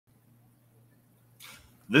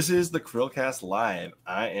This is the CHRILLCAST Live.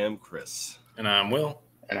 I am Chris. And I'm Will.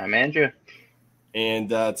 And I'm Andrew. And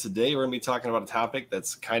today we're going to be talking about a topic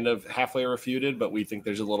that's kind of halfway refuted, but we think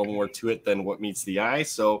there's a little more to it than what meets the eye.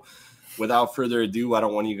 So without further ado, I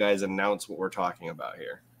don't want you guys to announce what we're talking about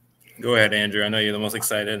here. Go ahead, Andrew. I know you're the most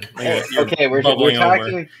excited. Okay, we're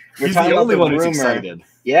talking the only one who's excited.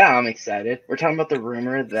 Yeah, I'm excited. We're talking about the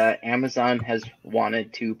rumor that Amazon has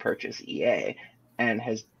wanted to purchase EA and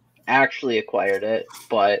has actually acquired it,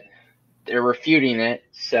 but they're refuting it.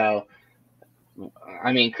 So,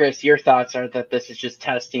 I mean, Chris, your thoughts are that this is just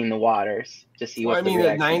testing the waters to see what the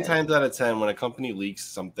reaction 9 is. times out of 10, when a company leaks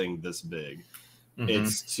something this big,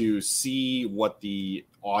 it's to see what the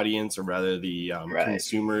audience, or rather the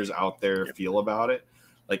consumers out there feel about it.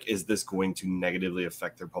 Like, is this going to negatively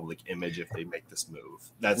affect their public image if they make this move?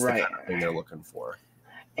 That's the kind of thing they're looking for.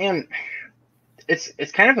 And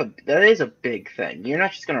it's kind of that is a big thing. You're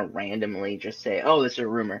not just going to randomly just say, oh, this is a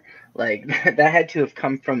rumor. Like, that had to have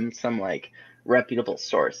come from some, like, reputable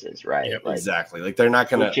sources, right? Yep, like, exactly. Like, they're not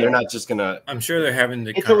just gonna. I'm sure they're having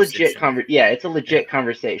the. It's a legit it's a legit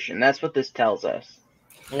conversation. That's what this tells us.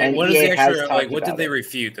 Well, and what is the extra? Like, what did they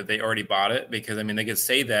refute? That they already bought it? Because I mean, they could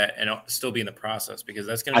say that and still be in the process, because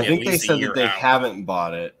that's going to be. I think they said that they haven't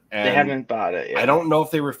bought it. And they haven't bought it. Yeah. I don't know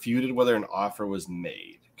if they refuted whether an offer was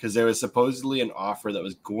made, because there was supposedly an offer that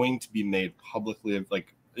was going to be made publicly,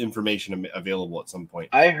 like information available at some point.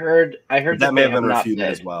 I heard that may have been refuted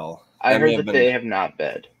as well. I heard that they have not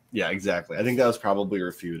bid. Yeah, exactly. I think that was probably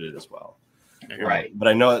refuted as well. Right. But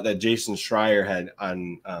I know that Jason Schreier had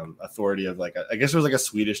on authority of I guess it was like a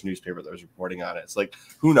Swedish newspaper that was reporting on it. It's like,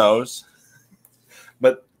 who knows?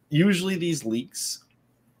 But usually these leaks,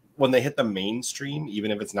 when they hit the mainstream, even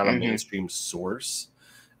if it's not a mainstream source,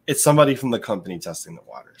 it's somebody from the company testing the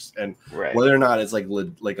waters. And whether or not it's like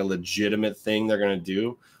a legitimate thing they're going to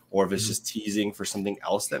do, or if it's just teasing for something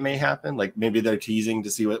else that may happen. Like, maybe they're teasing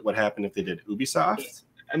to see what happened if they did Ubisoft.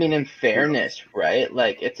 I mean, in fairness, right?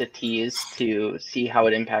 Like, it's a tease to see how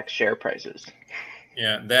it impacts share prices.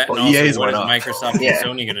 Yeah, that and also what is Microsoft and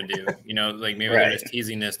Sony going to do? You know, like, maybe they're just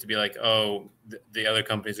teasing this to be like, oh, the other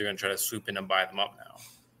companies are going to try to swoop in and buy them up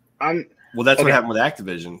now. Well, that's what happened with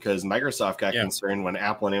Activision, because Microsoft got concerned when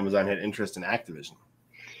Apple and Amazon had interest in Activision.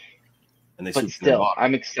 And they swooped in and bought it.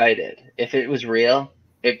 I'm excited. If it was real,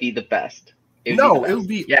 it'd be the best. It would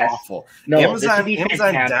be awful. No, Amazon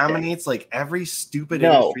dominates like every stupid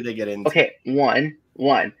industry they get into. Okay, one.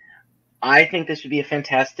 I think this would be a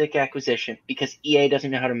fantastic acquisition because EA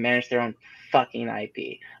doesn't know how to manage their own fucking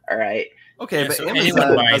IP. All right. Okay, but so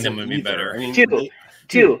anyone buying them would be better. I mean,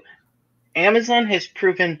 two. Amazon has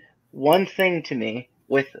proven one thing to me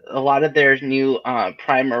with a lot of their new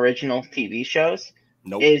Prime original TV shows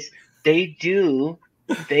is they do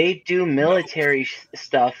military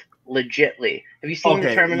stuff legitly. Have you seen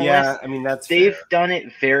the Terminal List? I mean, they've done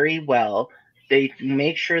it very well. They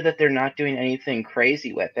make sure that they're not doing anything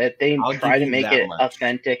crazy with it. They try to make it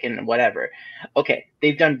authentic and whatever. Okay,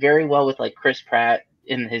 they've done very well with like Chris Pratt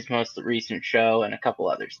in his most recent show and a couple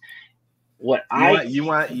others. You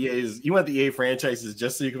want the EA franchises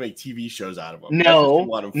just so you can make TV shows out of them. No.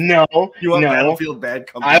 You want Battlefield Bad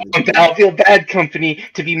Company. I want Battlefield Bad Company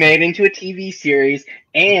to be made into a TV series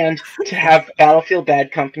and to have Battlefield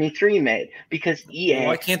Bad Company 3 made, because EA.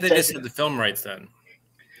 Why can't they just have the film rights then?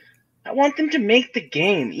 I want them to make the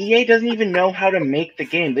game. EA doesn't even know how to make the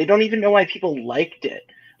game. They don't even know why people liked it.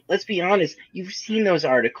 Let's be honest. You've seen those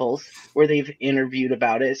articles where they've interviewed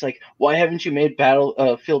about it. It's like, why haven't you made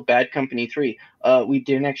Battlefield Bad Company 3? We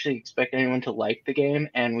didn't actually expect anyone to like the game,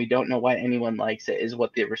 and we don't know why anyone likes it, is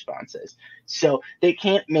what the response is. So they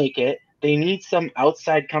can't make it. They need some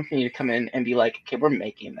outside company to come in and be like, okay, we're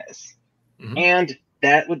making this. And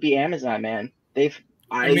that would be Amazon, man.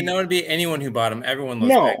 I mean, that would be anyone who bought them. Everyone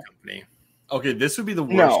loves Bad Company. Okay, this would be the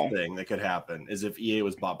worst thing that could happen, is if EA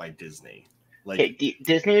was bought by Disney. Like, okay,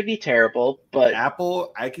 Disney would be terrible, but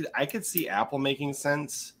Apple, I could see Apple making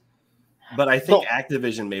sense, but I think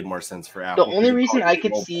Activision made more sense for Apple. The only reason I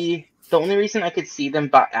could see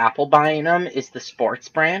them Apple buying them is the sports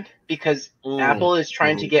brand, because Apple is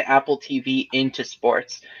trying to get Apple TV into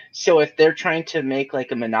sports. So if they're trying to make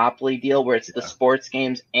like a monopoly deal where it's the sports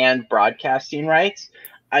games and broadcasting rights,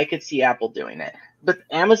 I could see Apple doing it. But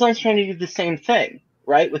Amazon's trying to do the same thing,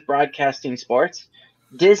 right, with broadcasting sports.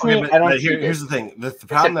 Disney, I don't see here's the thing. The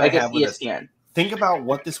problem that I have with this, think about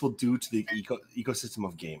what this will do to the ecosystem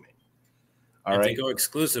of gaming. All right. If they go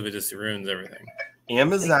exclusive, it just ruins everything.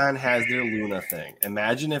 Amazon has their Luna thing.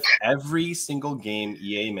 Imagine if every single game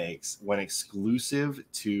EA makes went exclusive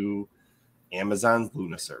to Amazon's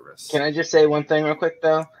Luna service. Can I just say one thing real quick,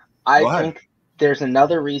 though? I think there's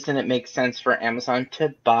another reason it makes sense for Amazon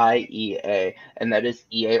to buy EA, and that is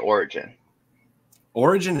EA Origin.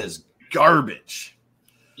 Origin is garbage.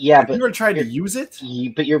 Yeah, have you ever tried to use it?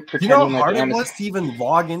 But you're pretending how hard it was to even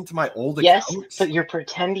log into my old account? Yes, but you're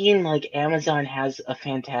pretending like Amazon has a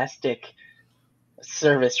fantastic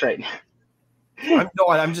service right now.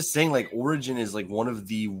 I'm just saying, like, Origin is like one of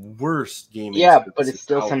the worst gaming. Yeah, but it's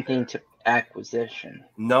still something to acquisition.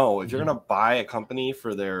 No, if you're gonna buy a company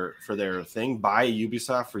for their thing, buy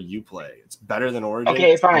Ubisoft for Uplay. It's better than Origin.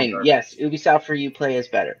 Okay, fine. Yes, Ubisoft for Uplay is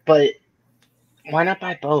better, but why not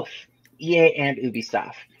buy both, EA and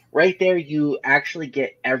Ubisoft? Right there, you actually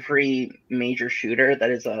get every major shooter that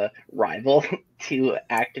is a rival to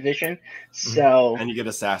Activision. So and you get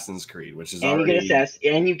Assassin's Creed, which is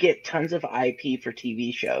and you get tons of IP for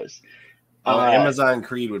TV shows. Amazon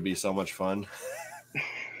Creed would be so much fun.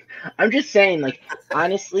 I'm just saying, like,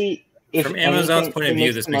 honestly, from Amazon's point of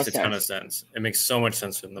view, this makes a ton of sense. It makes so much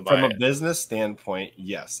sense for them to buy it. From a business standpoint,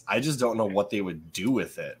 yes. I just don't know what they would do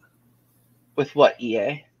with it. With what,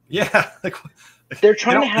 EA? Yeah, like. They're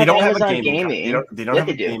trying to have Amazon gaming. They don't have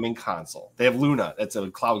a gaming console. They have Luna. That's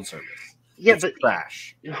a cloud service. Yeah, it's but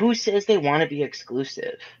trash. Who says they want to be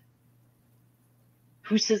exclusive?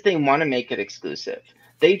 Who says they want to make it exclusive?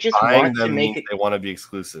 They just want to make it. They want to be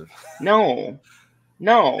exclusive. No,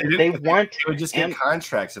 they want. They would just get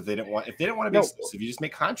contracts if they didn't want. If they didn't want to be exclusive, you just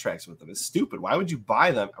make contracts with them. It's stupid. Why would you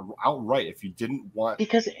buy them outright if you didn't want?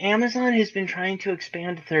 Because Amazon has been trying to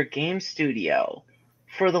expand their game studio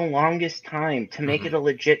for the longest time to make it a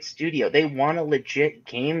legit studio. They want a legit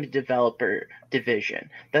game developer division.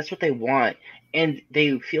 That's what they want. And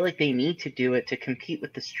they feel like they need to do it to compete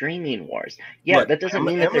with the streaming wars. Yeah, look, that doesn't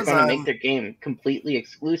mean that they're going to make their game completely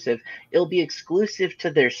exclusive. It'll be exclusive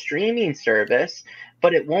to their streaming service,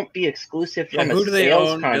 but it won't be exclusive from a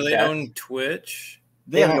sales concept. Do they own Twitch?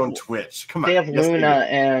 They have own Twitch. Come on. They have Luna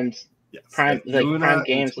and Prime, like Luna Prime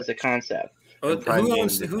Games as a concept. Oh,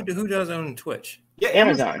 who does own Twitch? Yeah,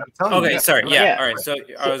 Amazon. Okay, sorry. Yeah, all right. So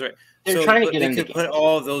I was right. They're trying to get into put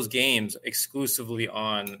all of those games exclusively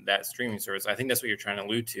on that streaming service. I think that's what you're trying to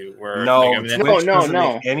allude to. Where no, doesn't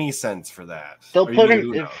make any sense for that. They'll put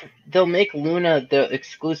them. They'll make Luna the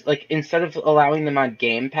exclusive. Like, instead of allowing them on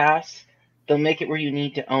Game Pass, they'll make it where you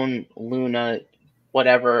need to own Luna,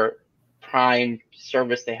 whatever Prime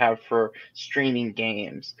service they have for streaming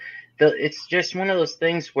games. It's just one of those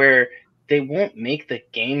things where they won't make the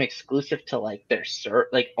game exclusive to like their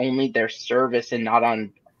only their service and not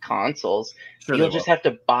on consoles. Sure, you'll just have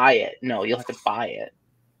to buy it. No, you'll have to buy it.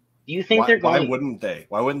 Do you think they're going? Why wouldn't they?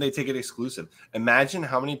 Why wouldn't they take it exclusive? Imagine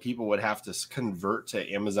how many people would have to convert to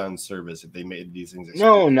Amazon service if they made these things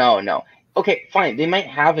exclusive. No. Okay, fine. They might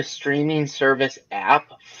have a streaming service app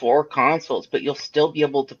for consoles, but you'll still be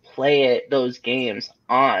able to play those games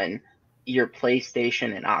on your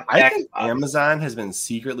PlayStation and Xbox. I think Amazon has been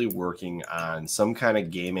secretly working on some kind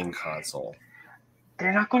of gaming console.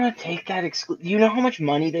 They're not going to take that exclusive. You know how much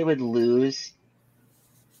money they would lose?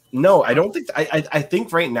 No, I don't think. I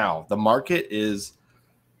think right now the market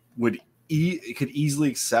could easily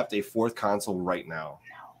accept a fourth console right now.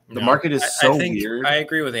 The market is so weird. I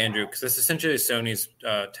agree with Andrew because that's essentially Sony's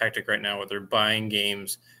tactic right now, where they're buying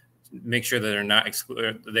games. Make sure that they're not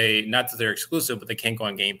not that they're exclusive, but they can't go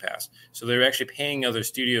on Game Pass. So they're actually paying other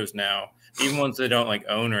studios now, even ones they don't like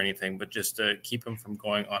own or anything, but just to keep them from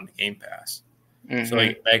going on the Game Pass. Mm-hmm. So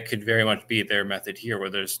like that could very much be their method here, where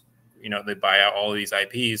there's they buy out all of these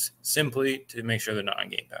IPs simply to make sure they're not on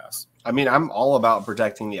Game Pass. I mean, I'm all about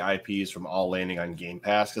protecting the IPs from all landing on Game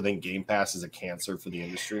Pass. I think Game Pass is a cancer for the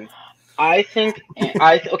industry. I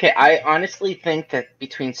honestly think that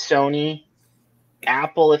between Sony,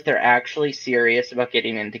 Apple, if they're actually serious about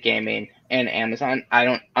getting into gaming, and Amazon, I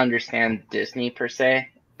don't understand Disney per se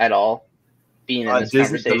at all being in this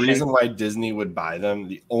conversation. The reason why Disney would buy them,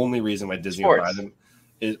 the only reason why Disney would buy them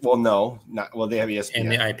is, they have ESPN.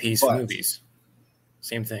 And the IPs for movies.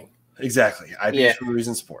 Same thing. Exactly. IPs for movies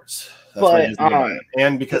and sports. That's why Disney would buy them.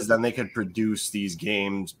 And because then they could produce these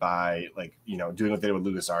games by doing what they did with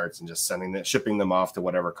LucasArts and just shipping them off to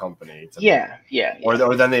whatever company.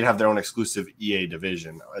 Or then they'd have their own exclusive EA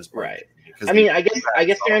division as well. Right. I mean, I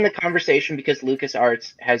guess they're in the conversation because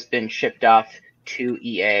LucasArts has been shipped off to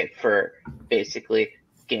EA for basically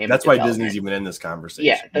game. That's why Disney's even in this conversation.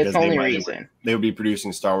 Yeah, that's the only reason. They would be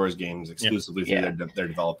producing Star Wars games exclusively through their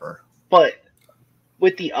developer. But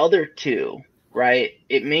with the other two, right,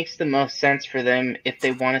 it makes the most sense for them if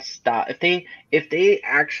they want to stop. If they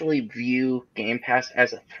actually view Game Pass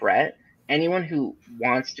as a threat, anyone who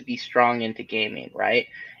wants to be strong into gaming, right,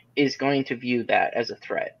 is going to view that as a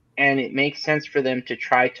threat. and it makes sense for them to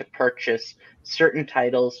try to purchase certain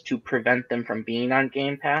titles to prevent them from being on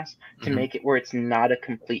Game Pass, to make it where it's not a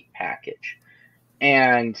complete package,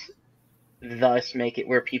 and thus make it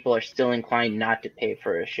where people are still inclined not to pay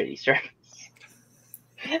for a shitty service.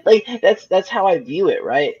 Like, that's how I view it,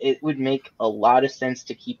 right? It would make a lot of sense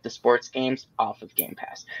to keep the sports games off of Game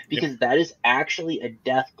Pass, because that is actually a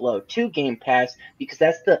death blow to Game Pass, because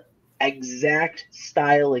that's the exact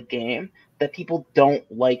style of game that people don't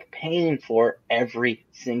like paying for every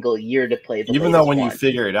single year to play the Even though when one. you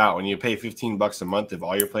figure it out, when you pay $15 a month, if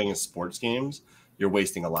all you're playing is sports games, you're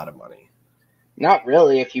wasting a lot of money. Not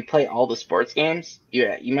really. If you play all the sports games,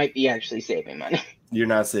 you might be actually saving money. You're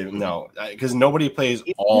not saving, no, because nobody plays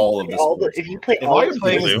all of the sports. If you play if all you're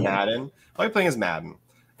playing is Madden,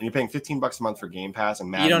 and you're paying $15 a month for Game Pass and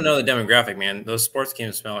Madden, you don't know the demographic, man. Those sports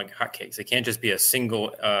games smell like hotcakes. It can't just be a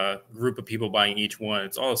single group of people buying each one.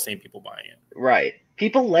 It's all the same people buying it. Right.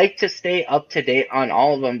 People like to stay up to date on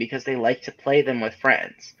all of them because they like to play them with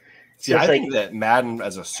friends. See, I think that Madden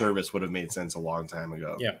as a service would have made sense a long time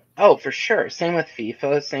ago. Yeah. Oh, for sure. Same with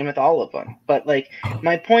FIFA, same with all of them. But, like,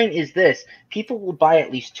 my point is this. People will buy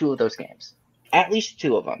at least 2 of those games. At least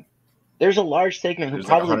 2 of them. There's a large segment who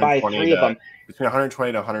probably buy 3 of them. Between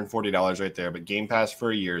 $120 to $140 right there, but Game Pass for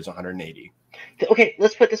a year is $180. Okay,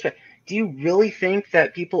 let's put it this way. Do you really think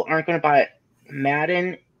that people aren't going to buy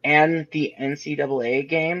Madden and the NCAA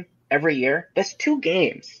game every year? That's 2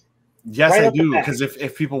 games. Yes, I do, because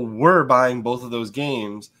if people were buying both of those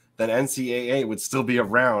games, then NCAA would still be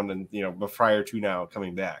around, and but prior to now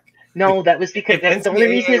coming back. No, that was because the only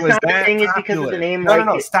reason it's not a thing is because of the name.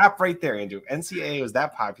 No, stop right there, Andrew. NCAA was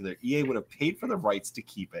that popular. EA would have paid for the rights to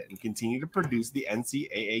keep it and continue to produce the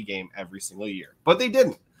NCAA game every single year, but they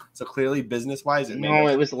didn't. So clearly, business-wise, it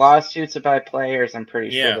was lawsuits about players. I'm pretty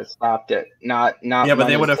sure that stopped it. Not. Yeah, but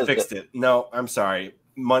they would have fixed it. No, I'm sorry.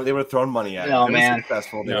 Money, they would have thrown money at it. No, man.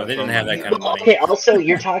 No, they didn't have that kind of money. Okay, also,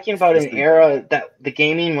 you're talking about an era that the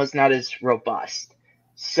gaming was not as robust.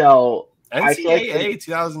 So NCAA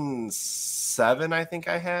 2007, I think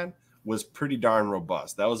I had, was pretty darn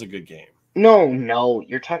robust. That was a good game. No,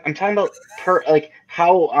 I'm talking about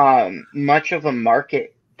how much of a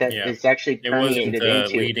market that is actually permeated into. It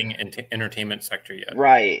wasn't the leading entertainment sector yet.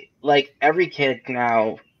 Right. Like, every kid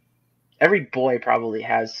now, every boy probably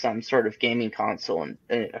has some sort of gaming console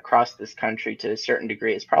across this country to a certain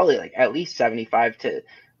degree. It's probably like at least 75 to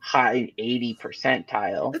high 80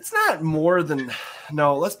 percentile. It's not more than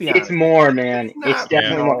let's be honest. It's more, man. It's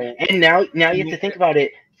definitely more. And now you have to think about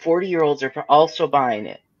it. 40-year-olds are also buying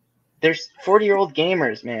it. There's 40-year-old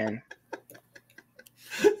gamers, man.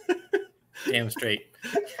 Damn straight.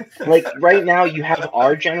 Like, right now you have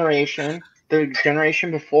our generation, the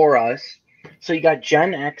generation before us. So you got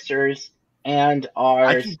Gen Xers and ours.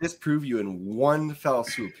 I can disprove you in one fell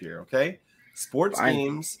swoop here, okay? Sports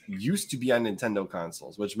games used to be on Nintendo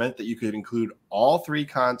consoles, which meant that you could include all 3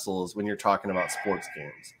 consoles when you're talking about sports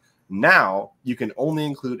games. Now, you can only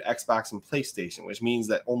include Xbox and PlayStation, which means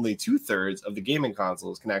that only 2/3 of the gaming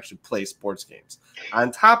consoles can actually play sports games.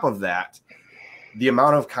 On top of that, the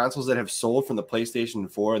amount of consoles that have sold from the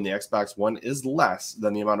PlayStation 4 and the Xbox One is less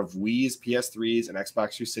than the amount of Wii's, PS3s, and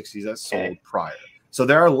Xbox 360s that sold prior. So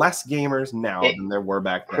there are less gamers now than there were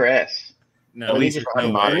back then. Chris, let me just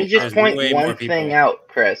point one thing out,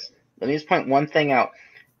 Chris. Let me just point one thing out.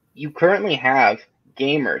 You currently have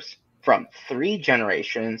gamers from 3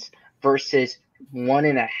 generations versus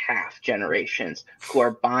 1.5 generations who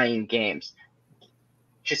are buying games.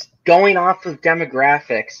 Just going off of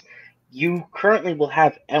demographics, you currently will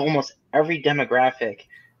have almost every demographic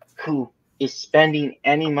who is spending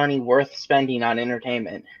any money worth spending on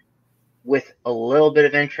entertainment with a little bit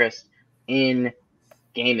of interest in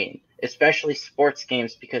gaming, especially sports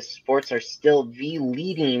games, because sports are still the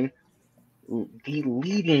leading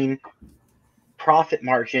profit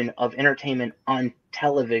margin of entertainment on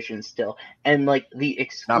television still. And like the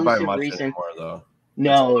exclusive not by much reason anymore, though.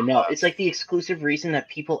 No, it's like the exclusive reason that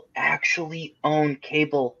people actually own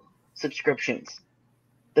cable subscriptions.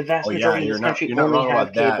 The vast majority of this country only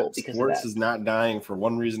have cable because sports of that. Is not dying for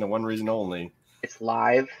one reason and one reason only. It's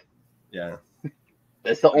live. Yeah.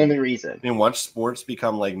 That's the only reason. And once sports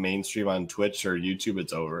become like mainstream on Twitch or YouTube,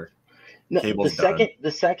 it's over. No, Cable's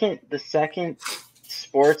the second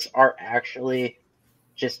sports are actually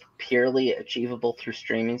just purely achievable through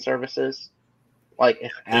streaming services. Like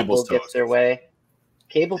if Apple gets their way,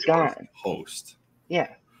 cable's gone. Host. Yeah.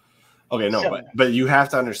 Okay, no, but you have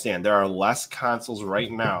to understand there are less consoles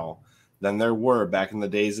right now than there were back in the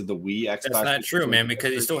days of the Wii, Xbox. That's not true, man,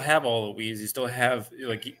 because you still have all the Wiis. You still have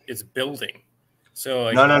it's building.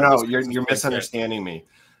 So no, you're misunderstanding me.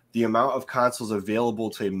 the amount of consoles available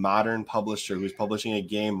to a modern publisher who's publishing a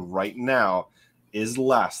game right now is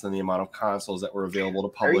less than the amount of consoles that were available to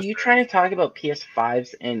Are publish. you trying to talk about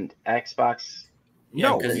PS5s and Xbox? Yeah,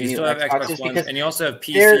 No, because the you new still have Xboxes, Xbox Ones, because and you also have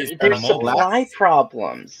PCs. There's supply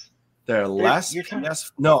problems. there are less you're talking-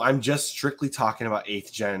 PS. No, I'm just strictly talking about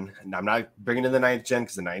 8th gen. And I'm not bringing in the 9th gen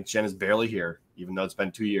because the 9th gen is barely here, even though it's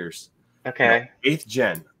been 2 years. Okay. No, 8th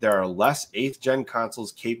gen. There are less 8th gen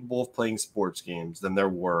consoles capable of playing sports games than there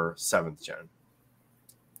were 7th gen.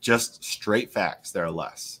 Just straight facts. There are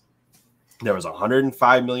less. There was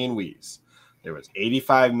 105 million Wiis. There was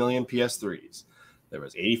 85 million PS3s. There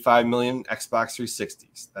was 85 million Xbox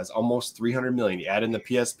 360s. That's almost 300 million. You add in the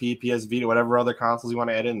PSP, PS Vita, whatever other consoles you want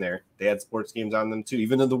to add in there. They had sports games on them too.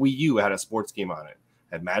 Even though the Wii U had a sports game on it.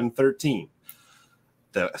 Had Madden 13.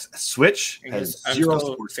 The Switch has zero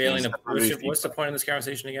sports games. What's the point of this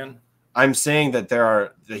conversation again? I'm saying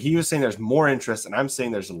that he was saying there's more interest, and I'm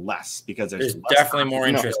saying there's less because there's less definitely more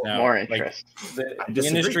interest now. More interest. Like, the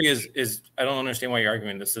industry is. I don't understand why you're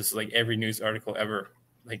arguing this. This is like every news article ever.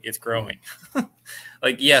 Like, it's growing.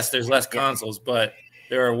 Like, yes, there's less consoles, but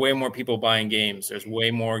there are way more people buying games. There's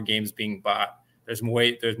way more games being bought. There's more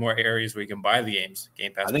areas where you can buy the games.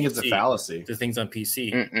 Game Pass. I think PC, it's a fallacy. The things on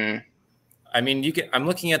PC. Mm-mm. I mean, I'm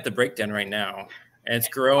looking at the breakdown right now, and it's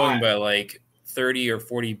growing by like $30 or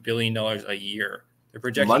 $40 billion a year. They're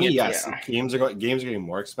projecting money. it. Yes, games are getting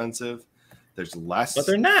more expensive. There's less, but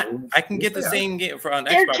they're not. I can get the same game on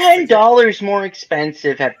They're Xbox. $10 more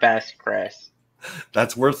expensive at best, Chris.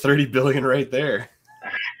 That's worth $30 billion right there.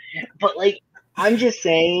 But like, I'm just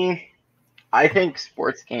saying, I think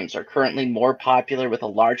sports games are currently more popular with a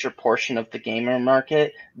larger portion of the gamer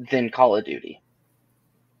market than Call of Duty.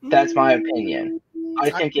 That's my opinion. I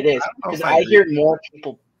think it is, because I hear more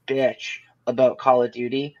people bitch about Call of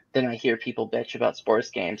Duty than I hear people bitch about sports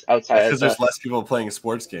games outside. Because there's less people playing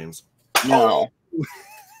sports games. No.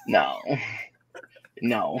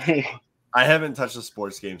 I haven't touched a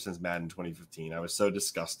sports game since Madden 2015. I was so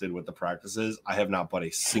disgusted with the practices. I have not bought a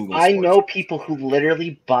single. I know people who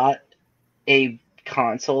literally bought a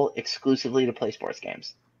console exclusively to play sports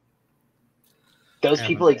games. Those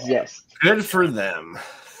people exist. Good for them.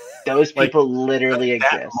 Those people literally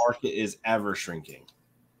exist. That market is ever shrinking.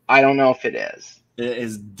 I don't know if it is. It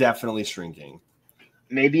is definitely shrinking.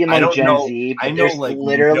 Maybe among Gen Z, but there's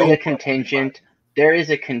literally a contingent. There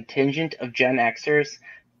is a contingent of Gen Xers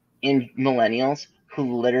and millennials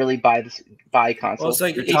who literally buy consoles. Well, it's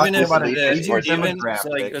like even if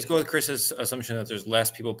let's go with Chris's assumption that there's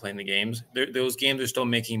less people playing the games. Those games are still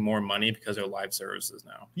making more money because they're live services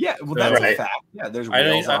now. Yeah, well, that's a fact. Yeah, there's.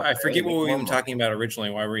 I forget what we were even talking about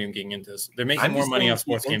originally. Why were we even getting into this? They're making more money off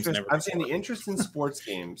sports games than ever. I'm saying the interest in sports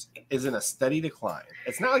games is in a steady decline.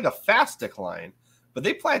 It's not like a fast decline, but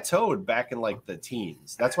they plateaued back in like the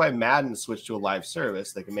teens. That's why Madden switched to a live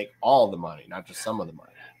service. They can make all the money, not just some of the money.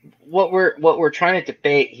 What we're trying to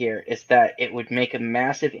debate here is that it would make a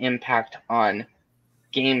massive impact on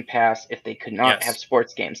Game Pass if they could not have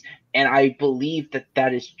sports games, and I believe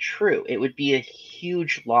that is true. It would be a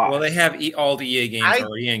huge loss. Well, they have all the EA games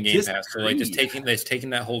already in Game Pass, so like just taking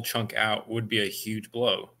that whole chunk out would be a huge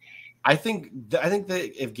blow. I think that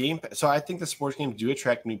if I think the sports games do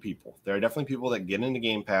attract new people. There are definitely people that get into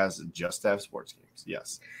Game Pass just to have sports games.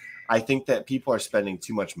 Yes. I think that people are spending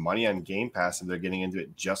too much money on Game Pass and they're getting into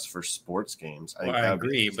it just for sports games. I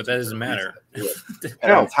agree, but that doesn't matter.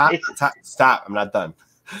 And stop. I'm not done.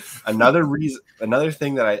 Another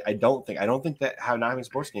thing that I don't think that not having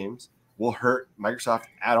sports games will hurt Microsoft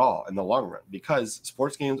at all in the long run, because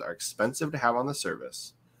sports games are expensive to have on the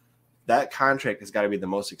service. That contract has got to be the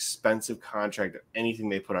most expensive contract of anything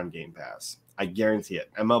they put on Game Pass. I guarantee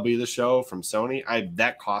it. MLB The Show from Sony,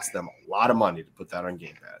 that cost them a lot of money to put that on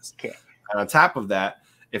Game Pass. Okay. And on top of that,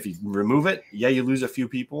 if you remove it, you lose a few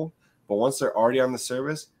people. But once they're already on the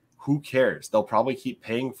service, who cares? They'll probably keep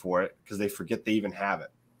paying for it because they forget they even have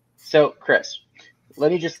it. So, Chris,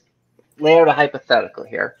 let me just lay out a hypothetical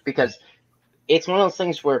here, because it's one of those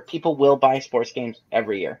things where people will buy sports games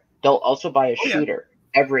every year. They'll also buy a shooter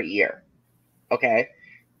every year. Okay?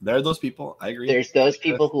 There are those people. I agree. There's those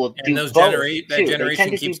people who will do both. That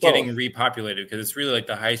generation keeps getting repopulated because it's really like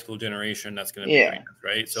the high school generation that's going to be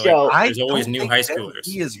right? So like, there's always new high schoolers.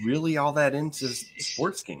 He is really all that into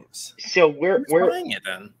sports games. So we're buying it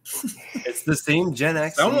then. It's the same Gen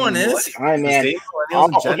X. Someone is. All right, man. The same millennials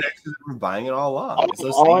and Gen Xers are buying it all up.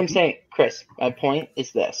 All I'm saying, Chris, my point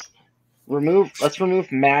is this. Let's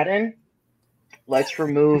remove Madden. Let's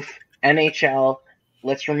remove NHL.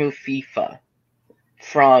 Let's remove FIFA.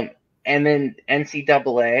 And then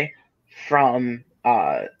NCAA from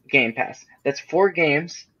Game Pass. That's 4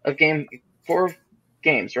 games of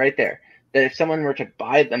games right there. That if someone were to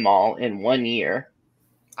buy them all in 1 year,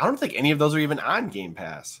 I don't think any of those are even on Game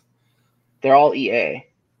Pass. they're all EA.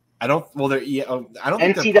 I don't. Well, they're EA. I don't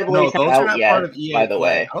think NCAA's they're. No, not those out are not yet, part of EA by the Play.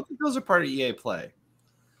 way. I don't think those are part of EA Play.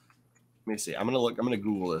 Let me see. I'm gonna look. I'm gonna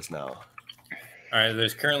Google this now. All right.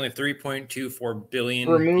 There's currently 3.24 billion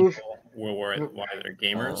Remove- people worldwide that are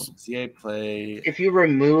gamers. EA Play. If you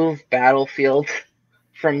remove Battlefield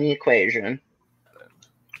from the equation,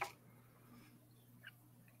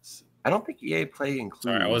 I don't think EA Play includes.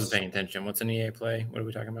 Sorry, I wasn't paying attention. What's an EA Play? What are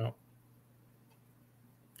we talking about?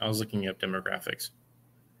 I was looking up demographics.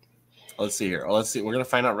 Let's see here. Let's see. We're gonna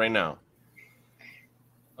find out right now.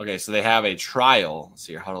 Okay, so they have a trial. Let's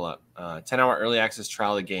see here. Huddle up. 10-hour early access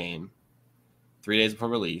trial of the game. 3 days before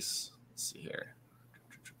release. Let's see here.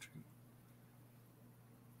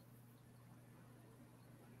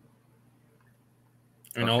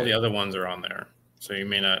 I mean, all the other ones are on there, so you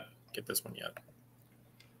may not get this one yet.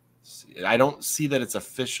 I don't see that it's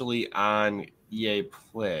officially on EA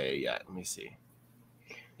Play yet. Let me see.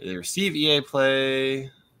 They receive EA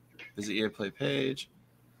Play. Visit EA Play page.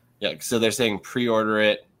 Yeah, so they're saying pre-order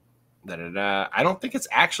it. I don't think it's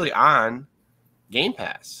actually on Game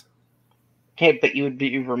Pass. okay, but you would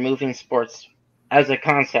be removing sports as a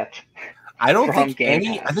concept. I don't From think Game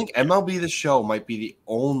any. Pass. I think MLB The Show might be the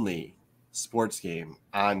only sports game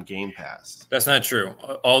on Game Pass. That's not true.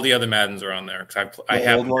 All the other Maddens are on there because I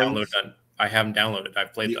have them downloaded. I have them downloaded.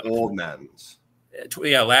 I've played them. The old Maddens.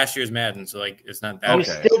 Yeah, last year's Madden. So like, it's not that. You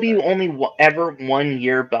Okay. would still be only ever 1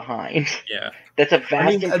 year behind. Yeah. That's a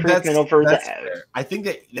vast improvement over that's the. fair. I think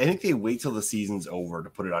they wait till the season's over to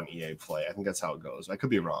put it on EA Play. I think that's how it goes. I could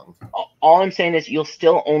be wrong. All I'm saying is you'll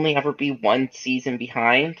still only ever be 1 season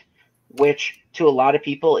behind, which to a lot of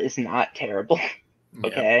people is not terrible.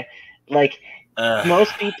 Okay, like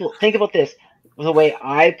most people think about this. The way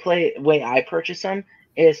I purchase them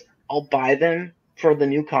is I'll buy them for the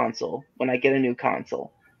new console when I get a new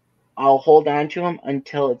console. I'll hold on to them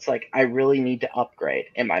until it's like I really need to upgrade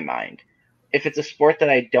in my mind. If it's a sport that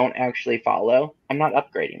I don't actually follow, I'm not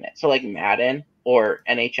upgrading it. So like Madden or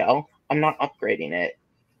NHL, I'm not upgrading it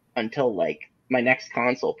until like my next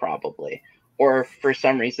console probably. Or for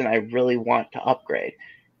some reason I really want to upgrade.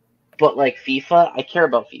 But like FIFA, I care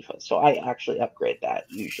about FIFA, so I actually upgrade that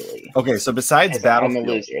usually. Okay, so besides Battlefield, I'm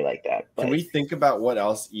a loser like that. But can we think about what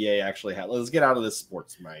else EA actually had? Let's get out of this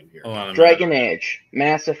sports mind here. Hold on a Dragon minute. Age,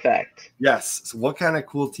 Mass Effect. Yes. So what kind of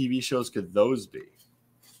cool TV shows could those be?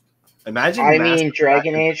 Imagine. I Mass mean, Effect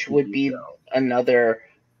Dragon as a Age would TV be show. another.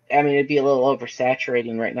 I mean, it'd be a little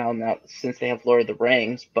oversaturating right now since they have Lord of the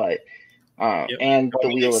Rings, but and the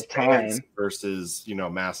Wheel of Time versus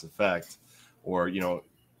Mass Effect, or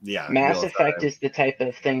yeah, Mass Effect is the type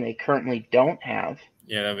of thing they currently don't have.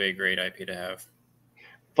 Yeah, that'd be a great IP to have.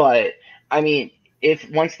 But I mean, if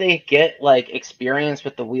once they get like experience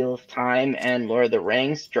with the Wheel of Time and Lord of the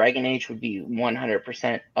Rings, Dragon Age would be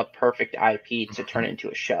 100% a perfect IP to turn into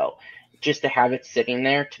a show. Just to have it sitting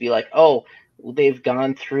there to be like, oh, they've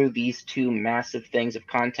gone through these 2 massive things of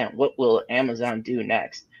content. What will Amazon do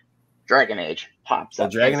next? Dragon Age pops up.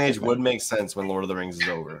 Dragon Age instantly. would make sense when Lord of the Rings is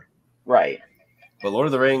over. Right. But Lord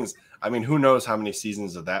of the Rings, I mean, who knows how many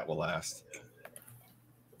seasons of that will last?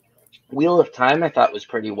 Wheel of Time, I thought was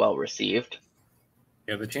pretty well received.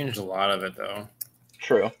 Yeah, they changed a lot of it though.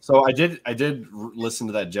 True. So I did listen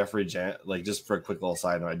to that Jeffrey like just for a quick little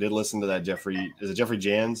side note. I did listen to that Jeffrey. Is it Jeffrey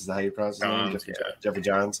Jans? Is that how you pronounce his name? Jeffrey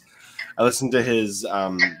Johns. I listened to his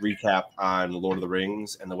recap on Lord of the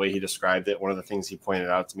Rings and the way he described it. One of the things he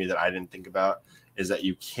pointed out to me that I didn't think about is that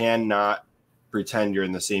you cannot pretend you're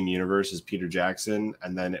in the same universe as Peter Jackson,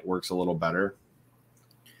 and then it works a little better.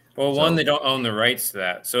 Well, they don't own the rights to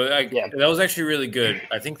that. So that was actually really good.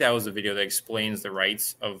 I think that was a video that explains the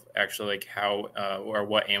rights of actually like how or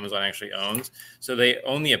what Amazon actually owns. So they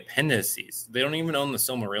own the appendices. They don't even own the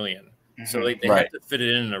Silmarillion. Mm-hmm. So they have to fit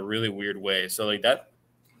it in a really weird way. So like that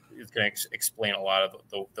is going to explain a lot of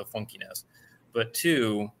the funkiness. But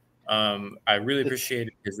 2, I really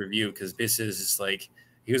appreciated his review because this is just like,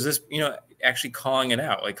 he was just, actually calling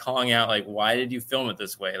out, like, why did you film it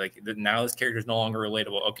this way? Like, now this character is no longer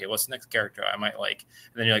relatable. Okay, what's the next character I might like?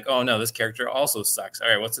 And then you're like, oh no, this character also sucks. All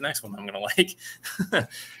right, what's the next one I'm going to like?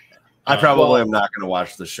 I probably am not going to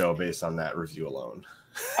watch the show based on that review alone.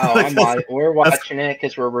 Oh, we're watching it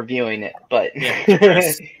because we're reviewing it, but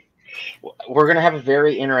we're going to have a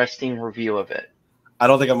very interesting review of it. I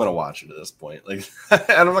don't think I'm going to watch it at this point. Like,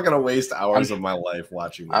 I'm not going to waste hours of my life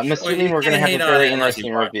watching this show. Assuming we're going to have a very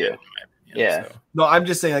interesting review. No, I'm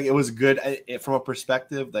just saying, like, it was good from a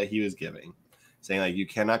perspective that he was giving. saying like you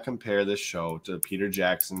cannot compare this show to Peter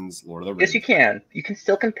Jackson's Lord of the Rings. Yes, you can. You can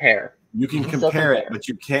still compare. You can compare it, but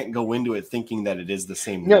you can't go into it thinking that it is the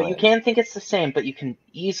same. No, world. you can think it's the same, but you can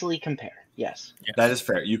easily compare. Yes. That is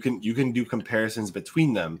fair. You can do comparisons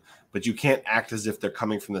between them, but you can't act as if they're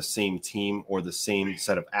coming from the same team or the same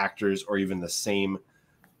set of actors or even the same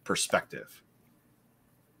perspective.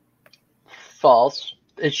 False.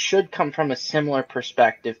 It should come from a similar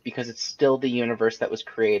perspective because it's still the universe that was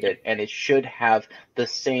created, and it should have the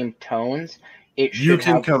same tones. You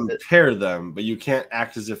can compare them, but you can't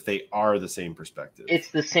act as if they are the same perspective. It's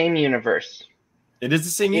the same universe. It is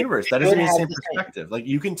the same universe. That doesn't mean the same perspective. Like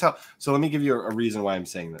you can tell. So let me give you a reason why I'm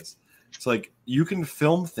saying this. It's like you can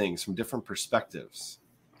film things from different perspectives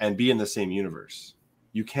and be in the same universe.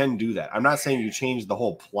 You can do that. I'm not saying you change the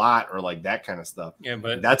whole plot or like that kind of stuff. Yeah,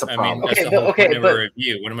 but that's a problem. That's the whole point of a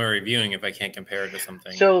review. What am I reviewing if I can't compare it to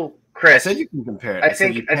something? So, Chris, I said you can compare it. I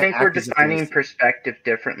think we're defining perspective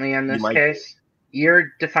differently in this case.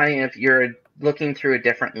 You're defining if you're looking through a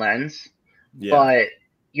different lens, but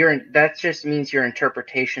that just means your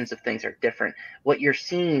interpretations of things are different. What you're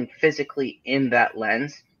seeing physically in that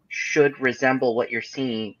lens should resemble what you're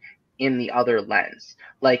seeing in the other lens.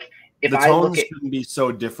 Like if the I tones look at, shouldn't be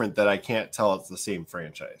so different that I can't tell it's the same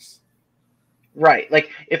franchise. Right. Like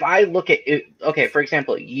if I look at it, okay, for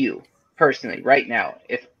example, you personally right now,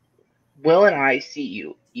 if Will and I see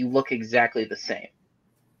you, you look exactly the same.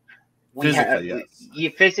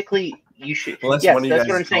 Physically, you should. Well, that's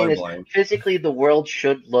what I'm saying is physically the world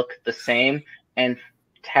should look the same and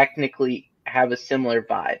technically have a similar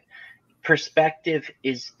vibe. Perspective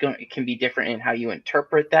can be different in how you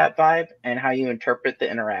interpret that vibe and how you interpret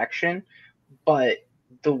the interaction, but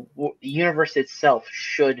the universe itself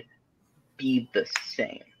should be the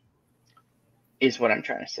same, is what I'm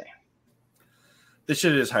trying to say. They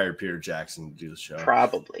should have just hired Peter Jackson to do the show.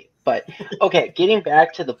 Probably. But okay, getting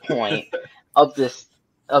back to the point of this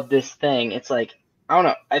thing, it's like, I don't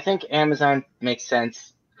know. I think Amazon makes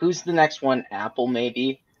sense. Who's the next one? Apple,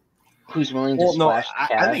 maybe? Who's willing to splash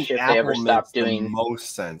cash I think if Apple they ever stop doing the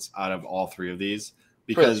most sense out of all three of these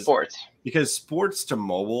because sports to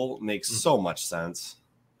mobile makes so much sense.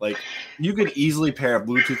 Like you could easily pair a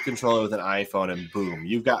Bluetooth controller with an iPhone and boom,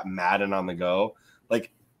 you've got Madden on the go.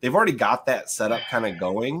 Like they've already got that setup kind of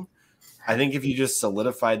going. I think if you just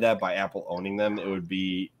solidified that by Apple owning them, it would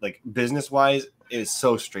be like business wise, it is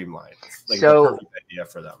so streamlined. Like the perfect idea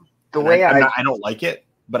for them. I don't like it,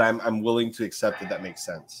 but I'm willing to accept that makes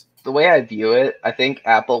sense. The way I view it, I think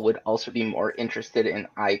Apple would also be more interested in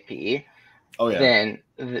IP than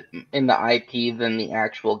in the IP than the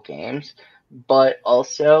actual games. But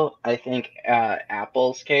also, I think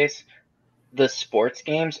Apple's case, the sports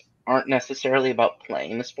games aren't necessarily about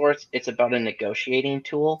playing the sports. It's about a negotiating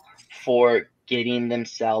tool for getting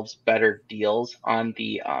themselves better deals on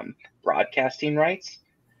the broadcasting rights.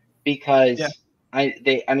 Because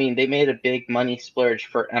they made a big money splurge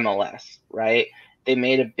for MLS, right? They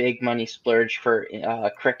made a big money splurge for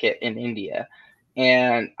cricket in India.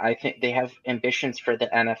 And I think they have ambitions for the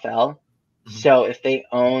NFL. Mm-hmm. So if they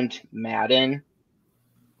owned Madden,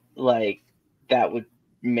 like that would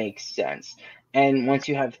make sense. And once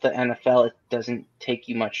you have the NFL, it doesn't take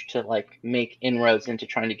you much to like make inroads into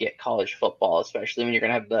trying to get college football, especially when you're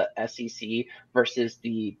going to have the SEC versus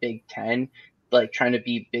the Big Ten, like trying to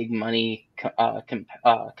be big money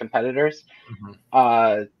competitors.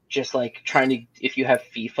 Mm-hmm. Just like trying to, if you have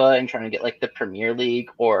FIFA and trying to get like the Premier League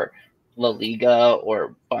or La Liga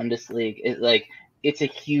or Bundesliga, that's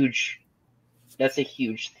a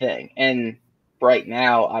huge thing. And right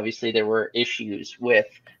now, obviously, there were issues with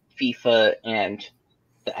FIFA and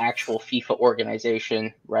the actual FIFA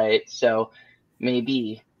organization, right? So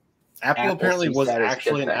maybe Apple apparently was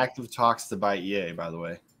actually in active talks to buy EA, by the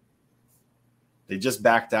way. They just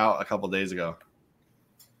backed out a couple days ago.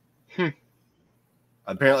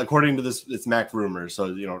 Apparently, according to this, it's Mac rumors,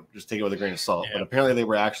 so just take it with a grain of salt. Yeah. But apparently, they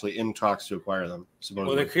were actually in talks to acquire them. Supposedly.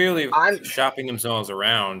 Well, they're clearly shopping themselves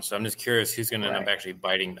around. So I'm just curious who's going to end up actually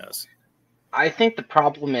biting this. I think the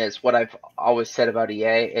problem is what I've always said about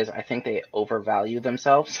EA is I think they overvalue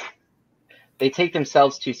themselves. They take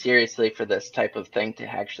themselves too seriously for this type of thing to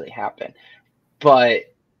actually happen.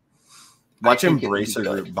 But watch Embracer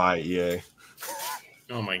Group buy EA.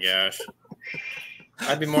 Oh my gosh,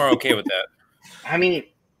 I'd be more okay with that. I mean,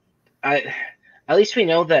 at least we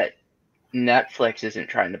know that Netflix isn't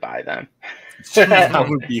trying to buy them. That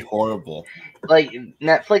would be horrible. Like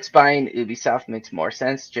Netflix buying Ubisoft makes more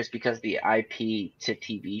sense just because the IP to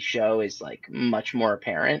TV show is like much more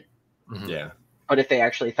apparent. Mm-hmm. Yeah. But if they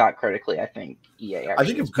actually thought critically, I think EA. I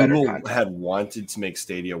think if Google had wanted to make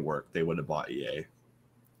Stadia work, they would have bought EA.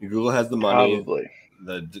 Google has the money. Probably.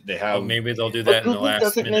 They have. Maybe they'll do But that in the Google last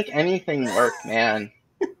doesn't minute. make anything work, man.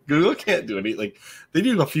 Google can't do anything. Like they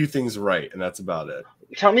do a few things right, and that's about it.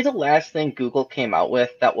 Tell me the last thing Google came out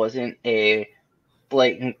with that wasn't a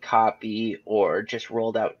blatant copy or just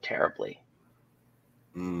rolled out terribly.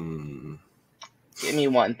 Give me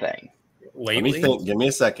one thing. Lately? Let me think. Give me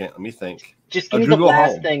a second. Let me think. Just give me the Google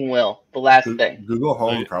last Home. thing, Will. The last thing. Google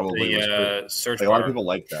Home probably was pretty. Search Like, a lot of people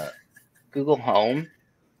like that. Google Home.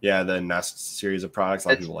 Yeah, the Nest series of products. A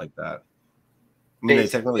lot of people like that. I mean, they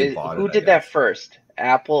technically bought it. Who did that first?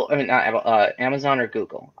 Apple? I mean, not Apple. Amazon or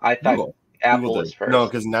Google? I thought Google. Apple Google was first. No,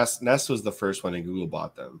 because Nest was the first one, and Google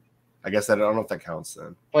bought them. I guess I don't know if that counts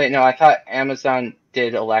then. Wait, no, I thought Amazon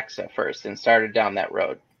did Alexa first and started down that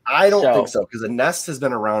road. I don't think so, because the Nest has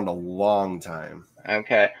been around a long time.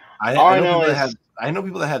 Okay. I know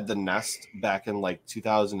people that had the Nest back in like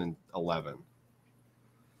 2011.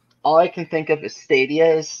 All I can think of is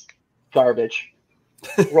Stadia is garbage.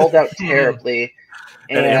 Rolled out terribly.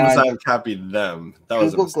 And Amazon copied them. That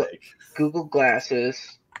was a mistake. Google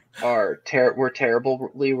Glasses were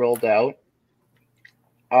terribly rolled out.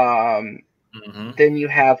 Then you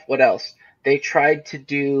have what else? They tried to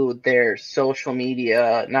do their social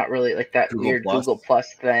media, not really like that weird Google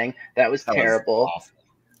Plus thing. That was terrible.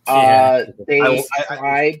 They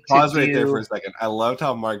tried to pause right there for a second. I loved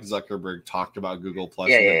how Mark Zuckerberg talked about Google Plus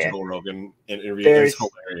in the Joe Rogan interview. It was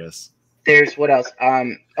hilarious. There's what else?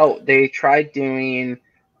 They tried doing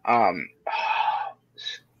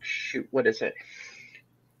shoot, what is it?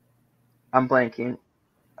 I'm blanking.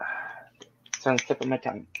 It's on the tip of my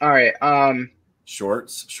tongue. All right.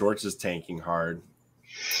 Shorts is tanking hard.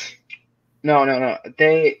 No.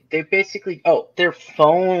 They basically their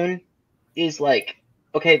phone is like,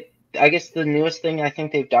 okay, I guess the newest thing I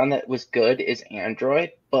think they've done that was good is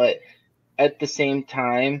Android, but at the same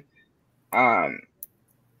time,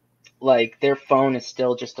 like their phone is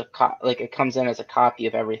still just it comes in as a copy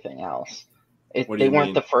of everything else. They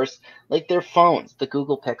weren't the first, like their phones, the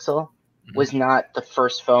Google Pixel was not the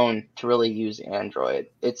first phone to really use Android.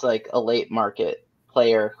 It's like a late market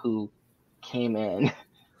player who came in.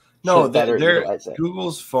 No,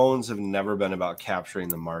 Google's phones have never been about capturing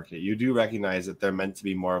the market. You do recognize that they're meant to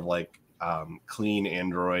be more of like clean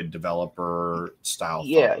Android developer style.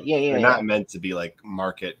 Yeah. They're not meant to be like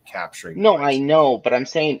market capturing. No, I know, but I'm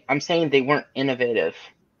saying they weren't innovative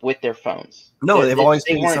with their phones. No, they've always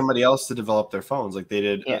paid somebody else to develop their phones. Like they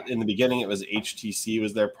did in the beginning, it was HTC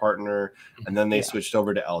was their partner, and then they switched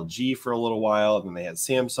over to LG for a little while, and then they had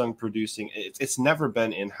Samsung producing. It's never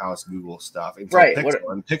been in-house Google stuff. Right.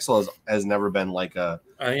 Pixel has never been like a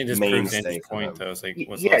mainstay point. Though. Like,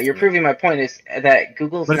 you're proving my point is that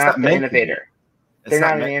Google's not the innovator. They're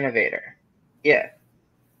not an innovator. Yeah.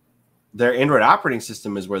 Their Android operating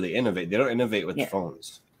system is where they innovate. They don't innovate with the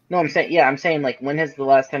phones. No, I'm saying like when has the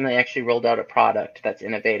last time they actually rolled out a product that's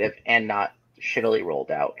innovative and not shittily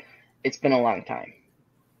rolled out? It's been a long time.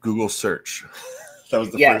 Google search. That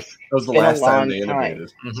was the first. That was the last time they innovated.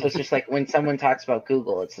 So it's just like when someone talks about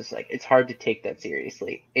Google, it's just like it's hard to take that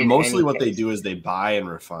seriously. Mostly what they do is they buy and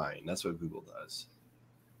refine. That's what Google does.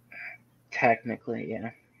 Technically, yeah.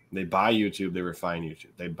 They buy YouTube, they refine YouTube.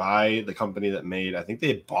 They buy the company that made. I think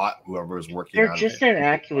they bought whoever was working on it. They're just an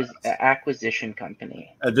acquisition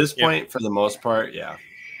company. At this point, for the most part, yeah.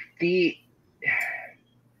 I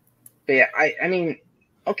mean,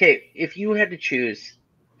 okay, if you had to choose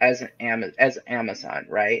as Amazon,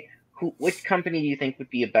 right? Which company do you think would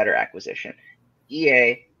be a better acquisition,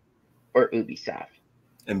 EA or Ubisoft?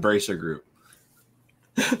 Embracer Group.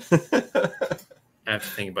 I have to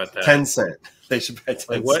think about that. Tencent. They should buy Tencent.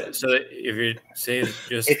 Like what? So if you say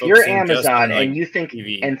just if you're Amazon and you think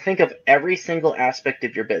think of every single aspect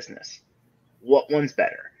of your business, what one's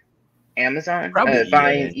better? Amazon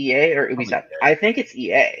buying EA or Ubisoft? I think it's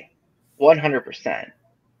EA, 100%.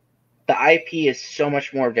 The IP is so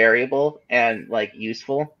much more variable and like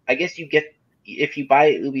useful. I guess if you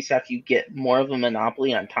buy Ubisoft, you get more of a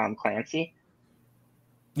monopoly on Tom Clancy.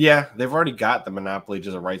 Yeah, they've already got the monopoly to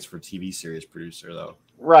the rights for TV series producer, though.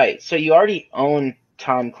 Right, so you already own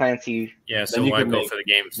Tom Clancy. Yeah, so why go for the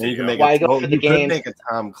games? You could make a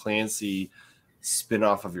Tom Clancy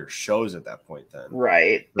spin-off of your shows at that point then.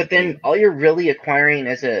 Right, but then all you're really acquiring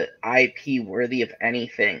as a IP worthy of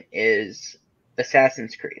anything is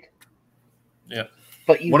Assassin's Creed. Yeah.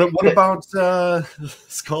 But what about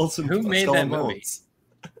Skulls and Who made that movie?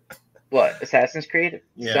 What, Assassin's Creed?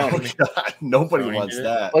 Yeah. Sony. Oh, God. Nobody wants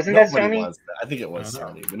that. Wasn't that Sony? I think it was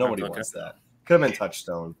Sony, but nobody wants that. Could have been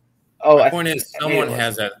Touchstone. Oh, the point is, someone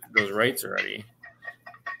has those rights already.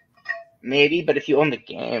 Maybe, but if you own the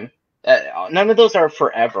game, none of those are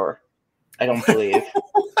forever. I don't believe.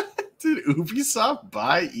 Did Ubisoft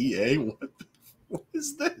buy EA? What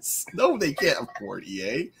is this? No, they can't afford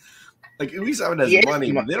EA. Like Ubisoft has EA's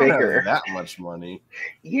money, but they don't have that much money.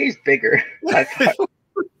 EA's bigger.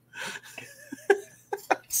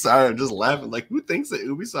 Sorry, I'm just laughing. Like, who thinks that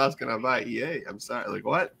Ubisoft's gonna buy EA? I'm sorry. Like,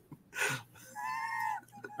 what?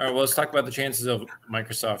 All right, well, let's talk about the chances of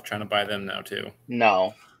Microsoft trying to buy them now too.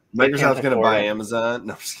 No, Microsoft's gonna buy Amazon.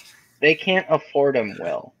 No, they can't afford them.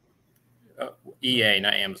 Will EA,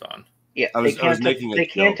 not Amazon. Yeah, they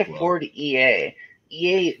can't afford EA.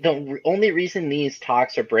 EA. The only reason these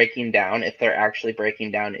talks are breaking down, if they're actually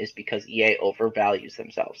breaking down, is because EA overvalues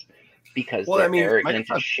themselves. Because they're arrogant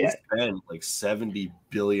as shit. Spend like $70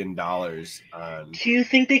 billion on. Do you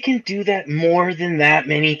think they can do that more than that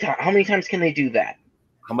many times? How many times can they do that?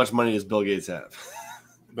 How much money does Bill Gates have?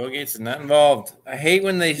 Bill Gates is not involved. I hate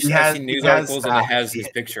when they see news articles and it has his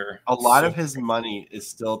picture. A lot of his money is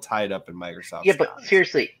still tied up in Microsoft. Yeah, but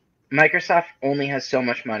seriously, Microsoft only has so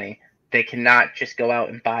much money. They cannot just go out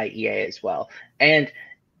and buy EA as well. And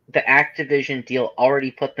the Activision deal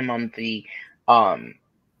already put them on the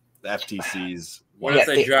FTC's. What if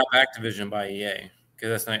they drop Activision by EA?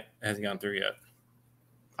 Because hasn't gone through yet.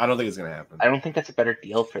 I don't think it's going to happen. I don't think that's a better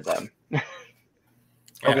deal for them.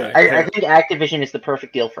 Okay, I think Activision is the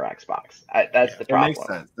perfect deal for Xbox. That's the problem. It makes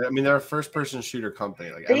sense. I mean, they're a first-person shooter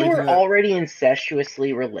company. Like they were already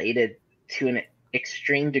incestuously related to an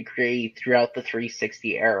extreme degree throughout the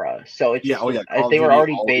 360 era. So it's they were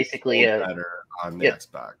already basically better on the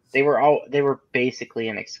Xbox. They were basically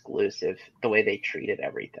an exclusive the way they treated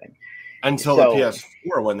everything until the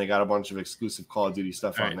PS4 when they got a bunch of exclusive Call of Duty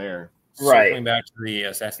stuff on there. Circling back to the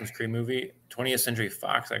Assassin's Creed movie, 20th Century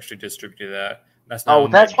Fox actually distributed that. That's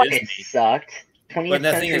why it sucked. But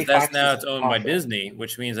the thing is, now it's owned by Disney,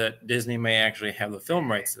 which means that Disney may actually have the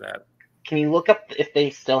film rights to that. Can you look up if they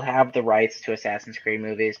still have the rights to Assassin's Creed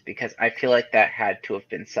movies? Because I feel like that had to have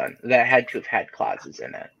been that had to have had clauses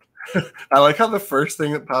in it. I like how the first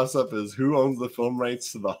thing that pops up is who owns the film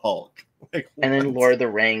rights to the Hulk. Like, and then Lord of the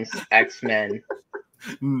Rings, X-Men.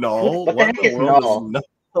 No, what the heck is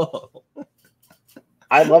Null?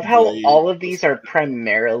 I love how all of these are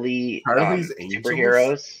primarily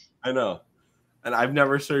superheroes. I know. And I've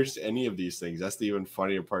never searched any of these things. That's the even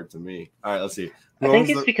funnier part to me. All right, let's see. I think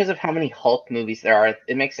it's because of how many Hulk movies there are.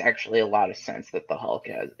 It makes actually a lot of sense that the Hulk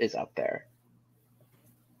is up there.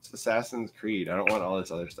 It's Assassin's Creed. I don't want all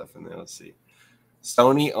this other stuff in there. Let's see.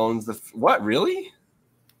 Sony owns the... What, really?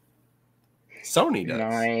 Sony does.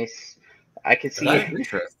 Nice. I can see it.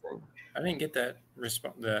 Interesting. I didn't get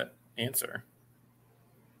that answer.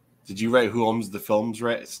 Did you write who owns the film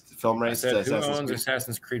rights? I said who owns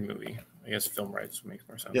Assassin's Creed movie? I guess film rights makes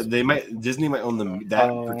more sense. Yeah, Disney might own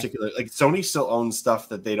particular. Like Sony still owns stuff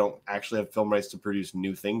that they don't actually have film rights to produce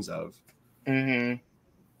new things of. Mm-hmm.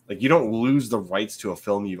 Like you don't lose the rights to a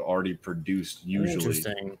film you've already produced. Usually,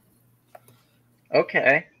 interesting.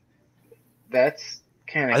 Okay, that's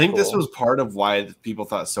kind of. I think this was part of why people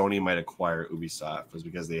thought Sony might acquire Ubisoft was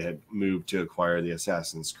because they had moved to acquire the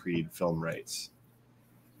Assassin's Creed film rights.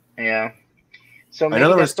 Yeah. So maybe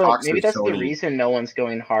that's the reason no one's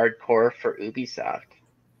going hardcore for Ubisoft.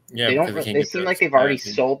 Yeah, they seem like they've already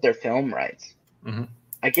sold their film rights. Mm-hmm.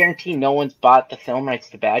 I guarantee no one's bought the film rights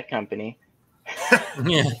to Bad Company.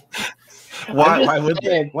 Yeah. Why would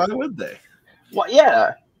they? Why would they? Well,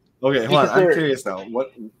 yeah. Okay, hold on. I'm curious now.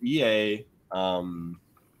 What EA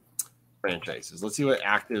franchises? Let's see what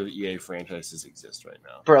active EA franchises exist right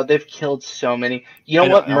now. Bro, they've killed so many. You know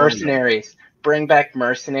what? Mercenaries. Bring back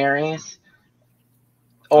Mercenaries.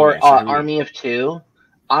 Or Army of Two.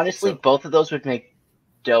 Honestly, both of those would make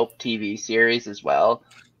dope TV series as well.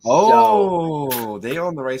 They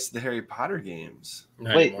own the rights to the Harry Potter games.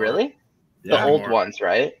 Wait, really? Yeah, the old ones,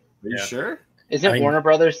 right? Are you sure? Isn't Warner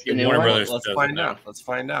Brothers the new one? Let's find out. Let's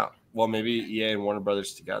find out. Well, maybe EA and Warner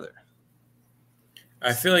Brothers together.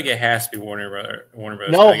 I feel like it has to be Warner Brothers.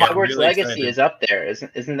 No, Hogwarts Legacy is up there.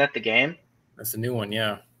 Isn't that the game? That's the new one,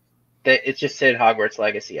 yeah. It just said Hogwarts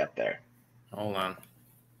Legacy up there. Hold on.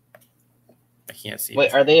 I can't see.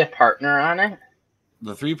 Wait, are they a partner on it?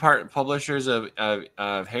 The three publishers of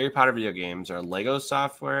Harry Potter video games are Lego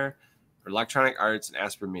Software, Electronic Arts, and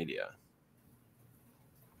Asper Media.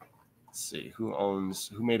 Let's see who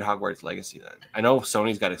made Hogwarts Legacy. Then I know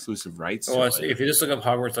Sony's got exclusive rights. Well, if you just look up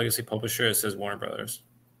Hogwarts Legacy publisher, it says Warner Brothers.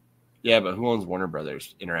 Yeah, but who owns Warner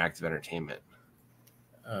Brothers Interactive Entertainment?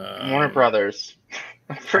 Warner Brothers.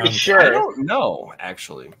 I'm pretty sure. I don't know,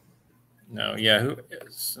 actually. No, yeah, who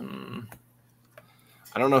is?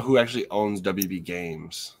 I don't know who actually owns WB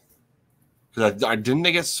Games. Because didn't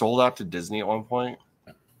they get sold out to Disney at one point?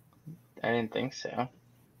 I didn't think so.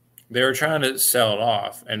 They were trying to sell it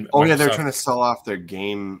off, and Oh yeah, they're Microsoft- trying to sell off their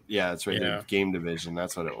game. Yeah, that's right. Yeah. Their game division.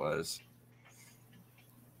 That's what it was.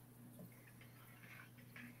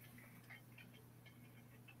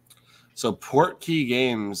 So Portkey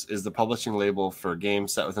Games is the publishing label for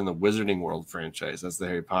games set within the Wizarding World franchise. That's the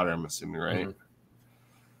Harry Potter, I'm assuming, right? Mhm.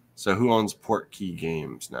 So who owns Portkey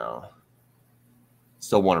Games now?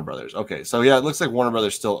 Still Warner Brothers. Okay, so yeah, it looks like Warner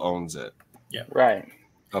Brothers still owns it. Right.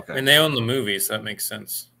 Okay. and they own the movies, so that makes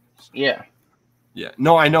sense. Yeah. Yeah.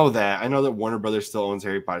 No, I know that. I know that Warner Brothers still owns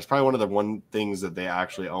Harry Potter. It's probably one of the things that they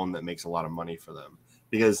actually own that makes a lot of money for them.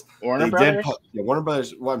 Because Warner they Brothers. did Warner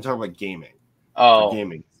Brothers. Well, I'm talking about gaming. Oh. For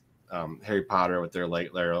gaming. Harry Potter with their And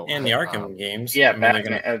the Arkham games. Yeah. I mean, they're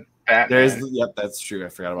Batman. gonna There's yep, that's true. I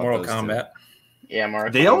forgot about Mortal those Kombat. Yeah.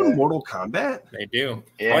 Mortal They Kombat. own Mortal Kombat. They do.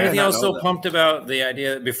 Yeah. Why do you I think did I not was know so that. pumped about the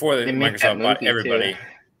idea before that They make that Microsoft bought movie, everybody? too.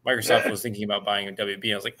 Microsoft was thinking about buying a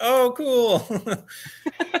WB. I was like, oh, cool.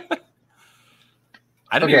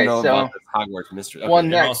 I didn't Okay, even know so- about this Hogwarts mystery. Okay, Well,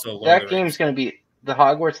 and that, also Lord of that the game's Rings. going to be the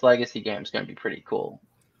Hogwarts Legacy game is going to be pretty cool.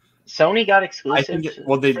 Sony got I exclusive. think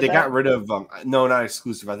they for got that? rid of no, not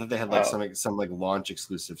exclusive. I thought they had like Oh. some like launch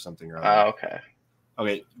exclusive something or Oh, other. okay.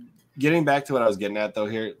 Okay, getting back to what I was getting at though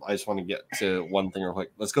here, I just want to get to one thing real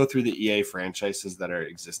quick. Let's go through the EA franchises that are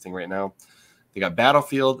existing right now. They got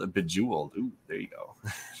Battlefield, Bejeweled. Ooh, there you go.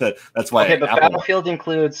 That's why. Okay, but Apple- Battlefield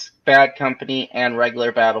includes Bad Company and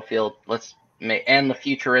regular Battlefield. And the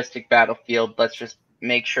futuristic Battlefield. Let's just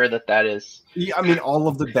make sure that is Yeah, I mean all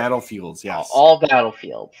of the Battlefields. Yes. all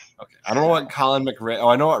Battlefields. Okay. I don't know what Colin McRae. Oh,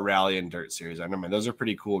 I know what Rally and Dirt series. I remember those are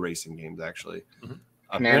pretty cool racing games actually. Mhm.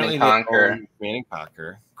 Command and they Conquer. own Command and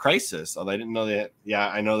Conquer. Crisis. Although I didn't know that. Yeah,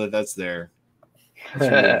 I know that that's there.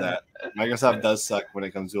 Let's remove that. Microsoft does suck when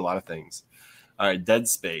it comes to a lot of things. All right, Dead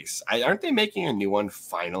Space. Aren't they making a new one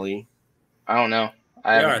finally? I don't know.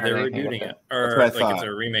 They're rebooting it. Or That's what I like it's thought.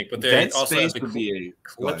 a remake. But they Dead also Space have the would be a. Go ahead.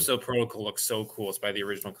 Calypso Protocol looks so cool. It's by the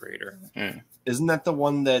original creator. Isn't that the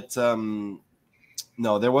one that?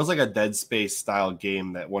 No, there was like a Dead Space style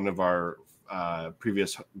game that one of our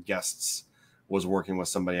previous guests was working with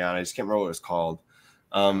somebody on. I just can't remember what it was called.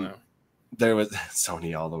 I don't know. There was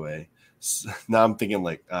Sony all the way. Now I'm thinking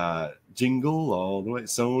like Jingle all the way.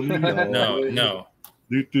 Sony. All the way. No.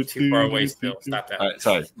 Too Too far away still. Stop that. All right,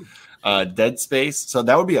 sorry. Dead Space. So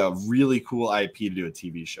that would be a really cool IP to do a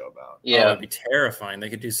TV show about. Oh, Yeah. it'd be terrifying. They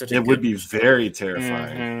could do such a It would good- be very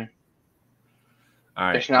terrifying. Mhm. All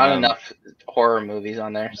right. There's not enough horror movies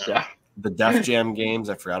on there, so The Def Jam games.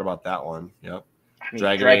 I forgot about that one. Yep. I mean,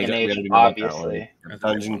 Dragon Dragon Age, we Age, gotta do more about that obviously. one.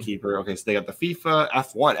 Dungeon Keeper. Okay, so they got the FIFA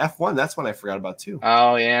F1. F1. That's one I forgot about too.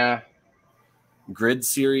 Oh yeah. Grid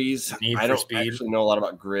series. Need I for don't Speed. actually know a lot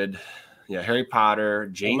about Grid. Yeah, Harry Potter,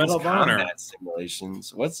 Jane's Medal of Honor. Combat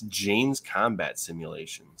Simulations. What's Jane's Combat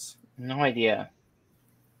Simulations? No idea.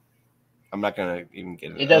 I'm not gonna even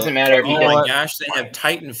get it. It doesn't matter if Oh you know my what? gosh, they have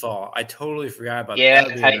Titanfall. I totally forgot about Yeah,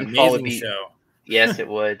 that. That would be an Titanfall would amazing be- show. Yes, it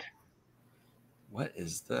would. What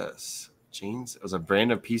is this? Jane's. It was a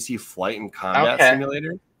brand of PC flight and combat Okay.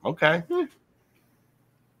 simulator. Okay.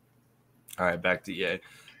 All right, back to EA.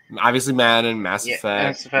 Obviously, Madden, Mass Yeah, Effect,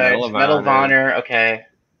 Mass Effect, Medal of Honor. Okay.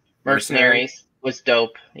 Mercenaries was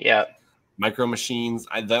dope. Yeah. Micro Machines.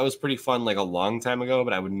 That was pretty fun like a long time ago,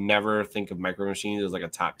 but I would never think of Micro Machines as like a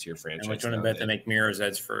top tier franchise. And which one I bet they make Mirror's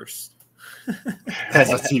Edge first?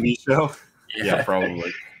 That's a TV show. Yeah,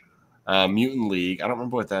 probably. Mutant League. I don't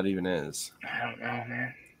remember what that even is. I don't know,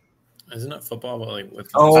 man. Isn't it football? But like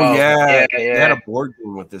with Oh, yeah. yeah. They had a board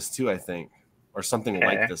game with this too, I think, or something Okay.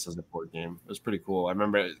 like this as a board game. It was pretty cool. I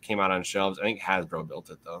remember it came out on shelves. I think Hasbro built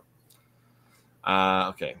it though.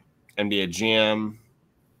 Okay, NBA Jam,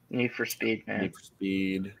 Need for Speed, man. Need for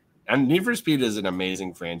Speed, and Need for Speed is an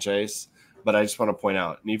amazing franchise. But I just want to point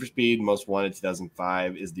out, Need for Speed Most Wanted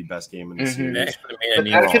 2005 is the best game in the Mhm. They series. actually made a But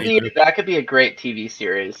Need that for could Speed be that could be a great TV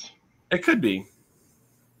series. It could be.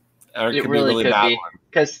 Or it It could really be a really could bad be. one.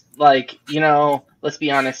 Because, like, let's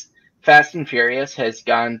be honest, Fast and Furious has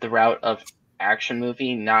gone the route of action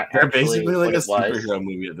movie, not They're actually basically like what a it was. superhero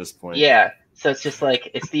movie at this point. Yeah, so it's just like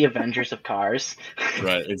it's the Avengers of cars.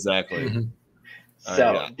 Right, exactly. Mhm.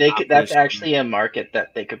 So yeah. they could. That's Operation- actually a market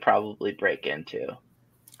that they could probably break into.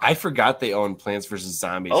 I forgot they owned Plants vs.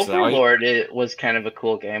 Zombies. so Overlord, it was kind of a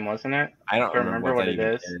cool game, wasn't it? I don't I remember what it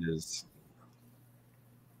that is. even is.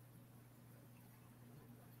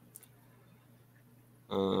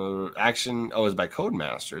 Action. Oh, it's by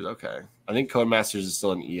Codemasters. Okay, I think Codemasters is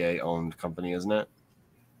still an EA-owned company, isn't it?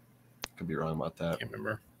 Could be wrong about that. Can't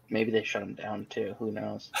remember. Maybe they shut them down too. Who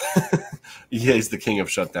knows? EA is the king of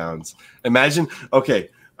shutdowns. Imagine. Okay,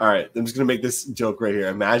 All right, I'm just gonna make this joke right here.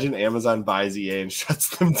 Imagine Amazon buys EA and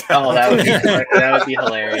shuts them down. Oh, that would be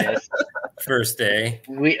hilarious. First day.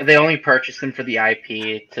 They only purchased them for the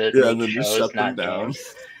IP to Yeah, and make then just shows, shut them not down.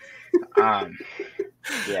 games.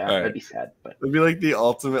 Yeah, All right. that'd be sad. But It'd be like the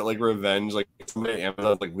ultimate like revenge. Like somebody at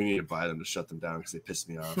Amazon, like we need to buy them to shut them down because they pissed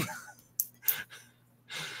me off.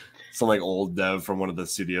 Some like old dev from one of the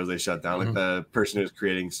studios they shut down. Like the person who's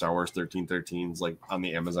creating Star Wars 1313's like on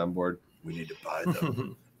the Amazon board. We need to buy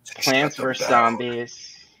them. Plants vs.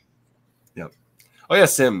 Zombies. Yep. Oh yeah,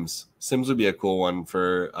 Sims. Sims would be a cool one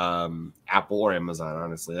for Apple or Amazon.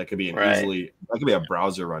 Honestly, that could be a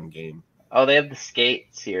browser run game. Oh, they have the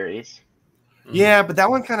Skate series. Yeah, but that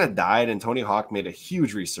one kind of died, and Tony Hawk made a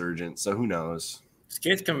huge resurgence. So who knows?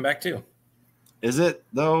 Skate's coming back too. Is it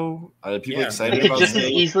though? Are people excited They could about just Skate?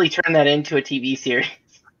 as easily turn that into a TV series.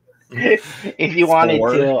 If you wanted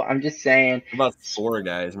to. I'm just saying. What about Spore,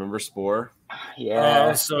 guys? Remember Spore? Yeah. I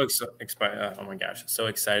was so excited. Oh my gosh, so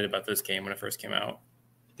excited about this game when it first came out.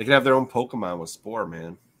 They could have their own Pokemon with Spore,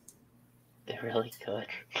 man. They really could.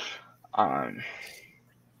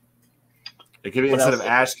 It could be instead of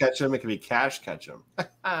Ash Ketchum, it could be Cash Ketchum.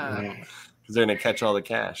 Because they're gonna catch all the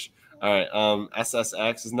cash. All right.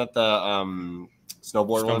 SSX, isn't that the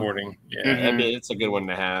snowboarding one? Yeah. Mm-hmm. It's a good one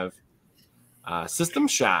to have. System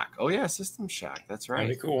Shock. Oh yeah, System Shock. That's right.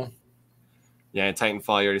 That'd be cool. Yeah,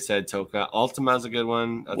 Titanfall. You already said Toka. Ultima's a good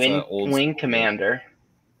one. That's Wing Commander.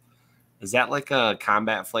 Is that like a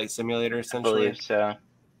combat flight simulator essentially? I believe so.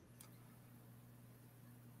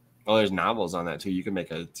 Oh, there's novels on that too. You can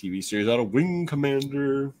make a TV series out of Wing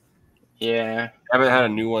Commander. Yeah. I haven't had a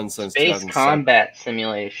new one since Space Combat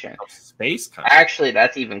Simulation. Oh, Space Combat. Actually,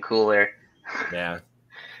 that's even cooler. Yeah.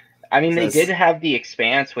 I mean, they did have The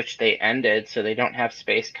Expanse, which they ended, so they don't have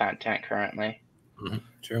space content currently. Mm-hmm.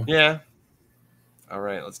 True. Yeah. All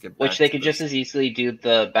right, let's get back which they could just as easily do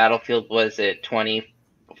the Battlefield, was it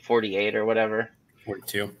 2048 or whatever?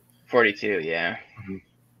 42. 42, yeah. Mm-hmm.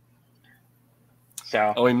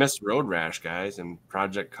 So. Oh, we missed Road Rash, guys, and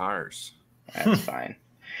Project Cars. That's fine.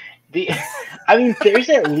 I mean, there's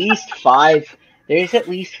at least 5. There's at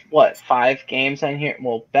least, 5 games on here?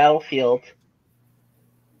 Well, Battlefield.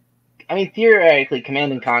 I mean, theoretically,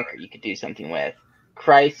 Command and Conquer you could do something with.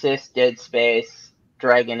 Crisis, Dead Space,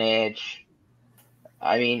 Dragon Age.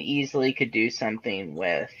 I mean, easily could do something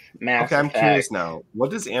with Mass Effect. Okay, I'm curious now. What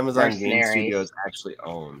does Amazon Game Studios actually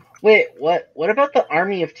own? Wait, what about the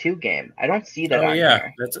Army of Two game? I don't see that on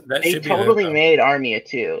here. They totally made Army of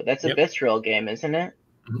Two. That's a Visceral game, isn't it?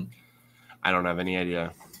 Mm-hmm. I don't have any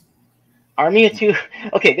idea. Army of Two.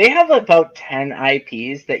 Okay, they have about 10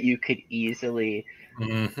 IPs that you could easily.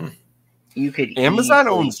 Mm-hmm. Amazon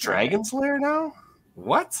owns Dragon's Lair now?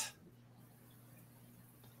 What?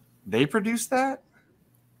 They produce that?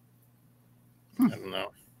 I don't know.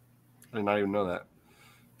 I did not even know that.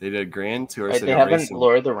 They did Grand Tour. Right, they haven't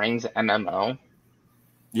Lord of the Rings MMO.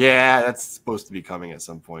 Yeah, that's supposed to be coming at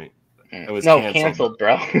some point. It was canceled,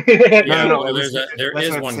 bro. No, there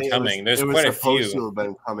is one coming. There's quite a few. It was supposed to have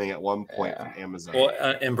been coming at one point from Amazon. Well,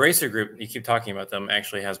 Embracer Group, you keep talking about them,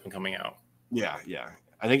 actually has been coming out. Yeah.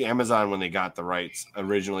 I think Amazon, when they got the rights,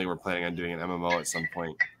 originally were planning on doing an MMO at some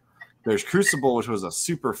point. There's Crucible, which was a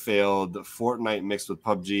super failed Fortnite mixed with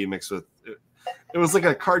PUBG, mixed with... It was like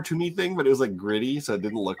a cartoony thing, but it was like gritty, so it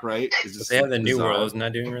didn't look right. It's just they have the New World. Isn't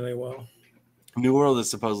that doing really well? New World is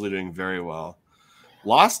supposedly doing very well.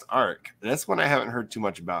 Lost Ark. That's one I haven't heard too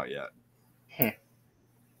much about yet.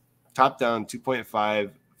 Top down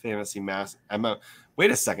 2.5 fantasy mass.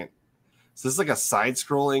 Wait a second. So this is like a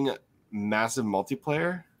side-scrolling massive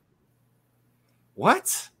multiplayer?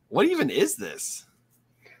 What? What even is this?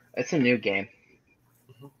 It's a new game.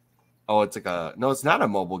 Oh, it's like no, it's not a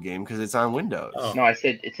mobile game because it's on Windows. Oh. No, I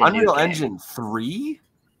said it's a Unreal Engine 3?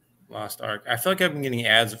 Lost Ark. I feel like I've been getting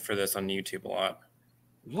ads for this on YouTube a lot.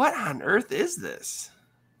 What on earth is this?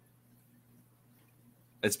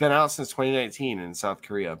 It's been out since 2019 in South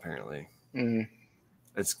Korea, apparently. Mm-hmm.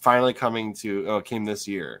 It's finally coming to... Oh, it came this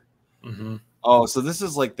year. Mm-hmm. Oh, so this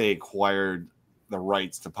is like they acquired the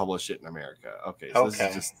rights to publish it in America. Okay, so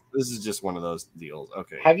this is just one of those deals.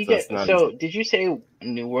 Okay. Have you did you say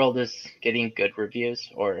New World is getting good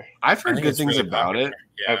reviews, or I've heard good things about it.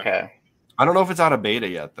 Yeah. Okay. I don't know if it's out of beta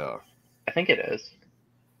yet though. I think it is.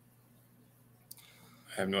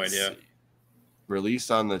 I have no idea.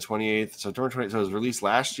 Released on the 28th, September 28th. So it was released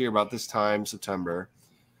last year about this time, September.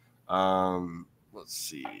 Let's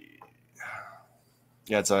see.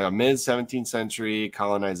 Yeah, it's a mid 17th century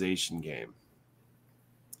colonization game.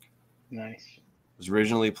 Nice. It was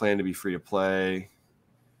originally planned to be free to play.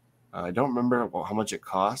 I don't remember how much it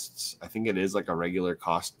costs. I think it is like a regular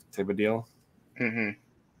cost type of deal. Mm-hmm.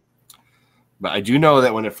 But I do know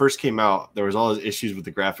that when it first came out, there was all those issues with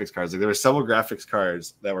the graphics cards. Like there were several graphics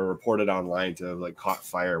cards that were reported online to have like caught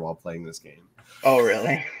fire while playing this game. Oh,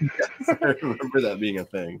 really? Yes, I remember that being a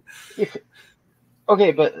thing.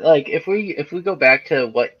 Okay, but like if we go back to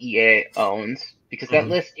what EA owns, because that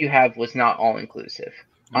list you have was not all inclusive.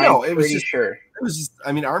 No, I'm pretty sure. It was just.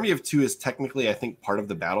 I mean, Army of Two is technically, I think, part of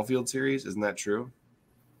the Battlefield series. Isn't that true?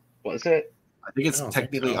 Was it? I think it's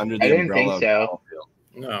technically under the I didn't umbrella think so. of Battlefield.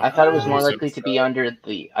 No, I thought it was more likely to be under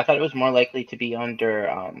I thought it was more likely to be under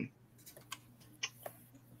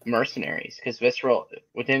Mercenaries, because Visceral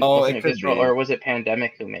wasn't it Visceral or was it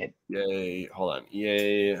Pandemic who made? Yay! Hold on,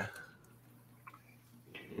 EA.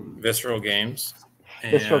 Visceral Games.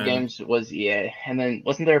 Visceral Games was EA, and then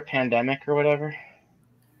wasn't there a Pandemic or whatever?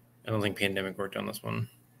 I don't think Pandemic worked on this one,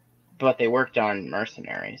 but they worked on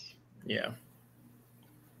Mercenaries. Yeah.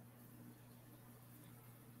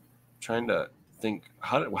 Trying to think,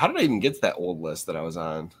 how did I even get to that old list that I was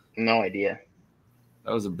on? No idea.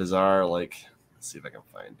 That was a bizarre, like, let's see if I can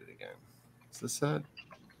find it again. Is this it?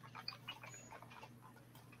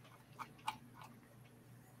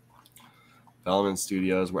 Development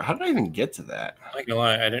Studios. How did I even get to that? I'm not gonna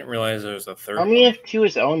lie, I didn't realize there was a third. Army of Two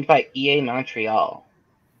is owned by EA Montreal.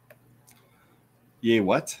 EA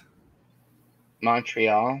what?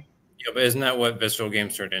 Montreal. Yeah, but isn't that what Visceral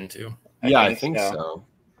Games turned into? I think so.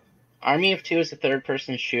 Army of Two is a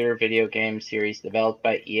third-person shooter video game series developed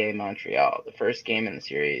by EA Montreal. The first game in the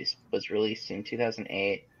series was released in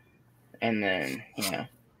 2008, and then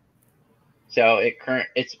so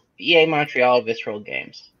it's EA Montreal Visceral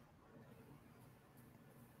Games,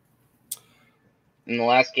 and the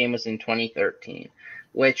last game was in 2013.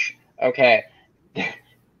 Which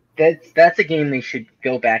that's a game they should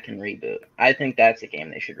go back and reboot. I think that's a game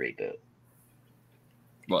they should reboot.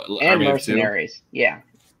 What, and Army Mercenaries, yeah.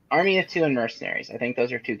 Army of Two and Mercenaries. I think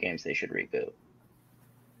those are two games they should reboot.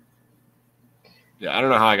 Yeah, I don't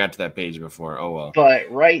know how I got to that page before. Oh, well.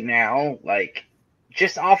 But right now, like,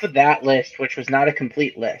 just off of that list, which was not a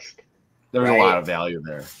complete list. There was a lot of value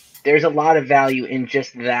there. There's a lot of value in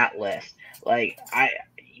just that list. Like,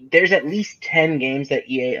 there's at least 10 games that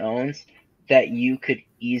EA owns that you could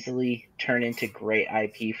easily turn into great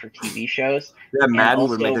IP for TV shows. Yeah, Madden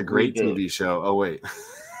would make a great TV show. Oh, wait.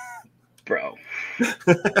 Bro.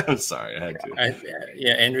 I'm sorry, I had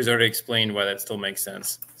to. Andrew's already explained why that still makes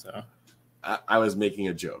sense. So I was making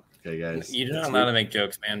a joke. Okay, guys. You don't know how to make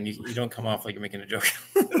jokes, man. You don't come off like you're making a joke.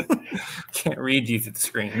 Can't read you through the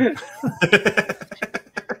screen.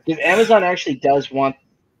 Because Amazon actually does want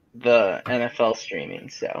the NFL streaming,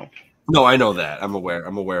 so. No, I know that. I'm aware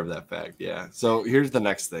of that fact. Yeah. So here's the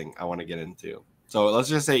next thing I want to get into. So let's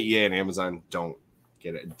just say EA and Amazon don't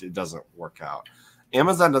get it. It doesn't work out.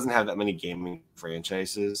 Amazon doesn't have that many gaming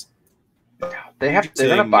franchises. They're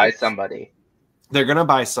gonna buy somebody. They're gonna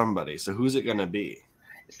buy somebody. So who's it gonna be?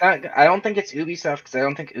 It's not. I don't think it's Ubisoft, because I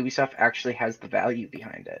don't think Ubisoft actually has the value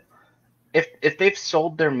behind it. If they've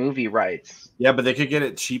sold their movie rights, yeah, but they could get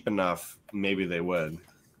it cheap enough. Maybe they would.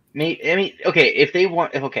 If they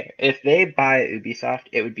buy Ubisoft,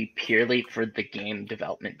 it would be purely for the game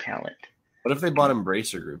development talent. What if they bought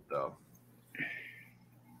Embracer Group though?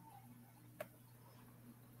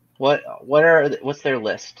 What's their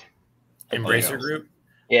list? Embracer Group?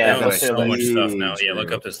 Yeah, there's so much stuff now. Yeah,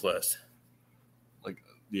 look up this list.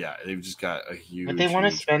 Yeah, they've just got a huge. But they want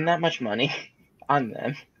to spend that much money on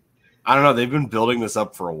them. I don't know. They've been building this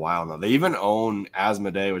up for a while now. They even own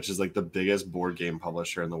Asmodee, which is like the biggest board game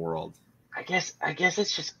publisher in the world. I guess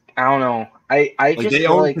it's just, I don't know. I just they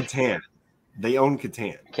feel own like Catan. They own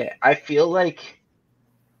Catan. Okay, I feel like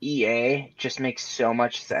EA just makes so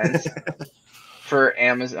much sense for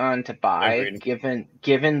Amazon to buy,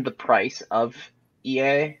 given the price of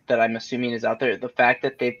EA that I'm assuming is out there. The fact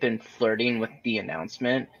that they've been flirting with the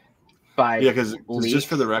announcement by because just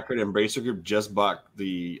for the record, Embracer Group just bought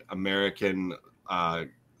the American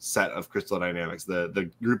set of Crystal Dynamics,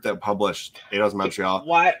 the group that published Eidos Montreal.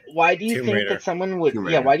 Why do you think that someone would?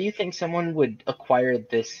 Yeah, why do you think someone would acquire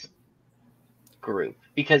this group?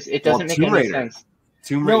 Because it doesn't make any sense.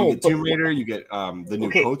 Tomb Raider, you get the new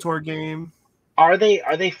KOTOR game. Are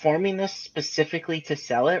they forming this specifically to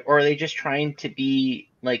sell it, or are they just trying to be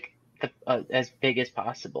like as big as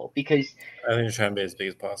possible? Because I think they're trying to be as big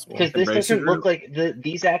as possible. Because this doesn't look like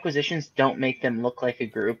these acquisitions don't make them look like a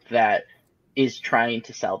group that is trying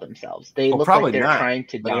to sell themselves. They look like they're trying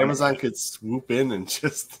to dominate. Amazon could swoop in and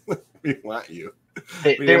just we want you.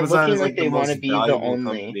 They're looking like they want to be the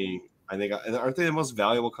only company. I think aren't they the most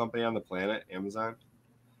valuable company on the planet? Amazon.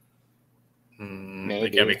 Maybe.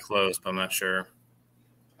 They gotta be close, but I'm not sure.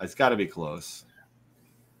 It's got to be close.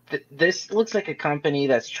 This looks like a company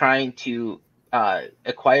that's trying to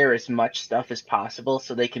acquire as much stuff as possible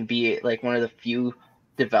so they can be like one of the few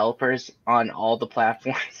developers on all the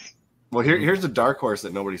platforms. Well, here's a dark horse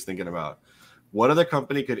that nobody's thinking about. What other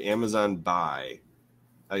company could Amazon buy,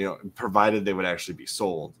 provided they would actually be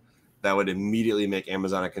sold, that would immediately make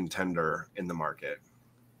Amazon a contender in the market?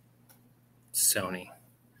 Sony.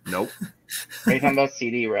 Nope. Are you talking about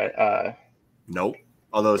CD, right? Nope.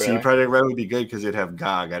 Although Really? CD Projekt Red would be good because it'd have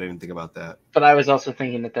GOG. I didn't think about that. But I was also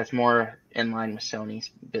thinking that that's more in line with Sony's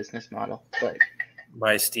business model. But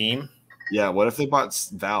By Steam? Yeah, what if they bought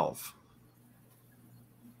Valve?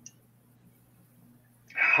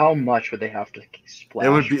 how much would they have to splash? It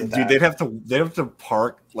would be, for dude. that? They'd have to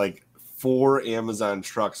park like 4 Amazon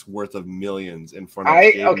trucks worth of millions in front of.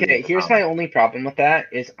 Here's my only problem with that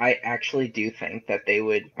is I actually do think that they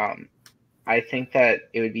would. I think that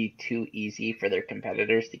it would be too easy for their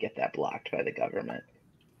competitors to get that blocked by the government.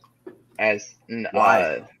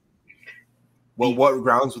 Why? Well, what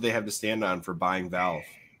grounds would they have to stand on for buying Valve?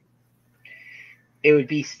 It would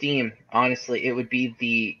be Steam. Honestly, it would be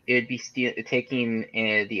taking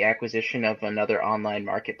the acquisition of another online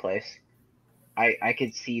marketplace. I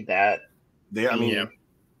could see that.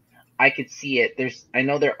 I could see it. I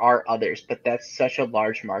know there are others, but that's such a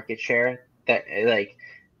large market share that like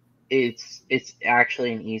it's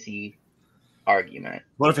actually an easy argument.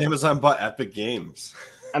 What if Amazon bought Epic Games?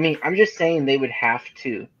 I mean, I'm just saying they would have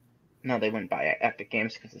to. No, they wouldn't buy Epic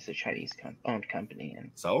Games because it's a Chinese owned company, and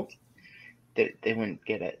so they wouldn't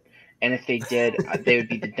get it. And if they did, they would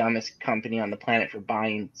be the dumbest company on the planet for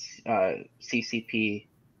buying CCP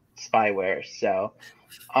spyware. So,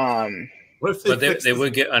 what if they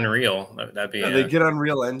would get Unreal? That'd be. They get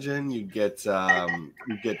Unreal Engine. You get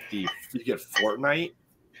Fortnite.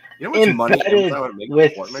 You know how much money Amazon would make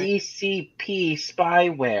with Fortnite? CCP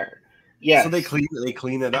spyware. Yes. So they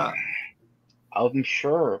clean it up. I'm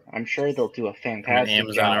sure they'll do a fantastic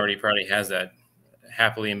Amazon job. already probably has that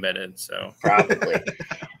happily embedded, so probably.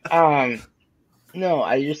 No,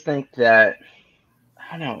 I just think that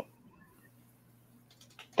I don't know.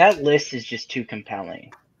 That list is just too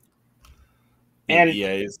compelling. And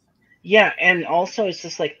EA's. Yeah, and also it's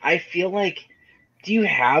just like I feel like, do you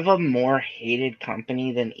have a more hated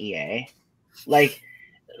company than EA? Like,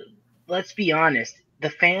 let's be honest. The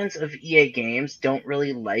fans of EA games don't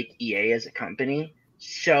really like EA as a company.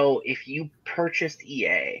 So if you purchased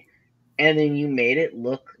EA and then you made it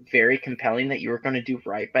look very compelling that you were going to do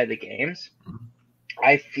right by the games,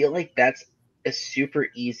 I feel like that's a super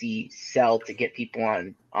easy sell to get people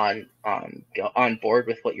on board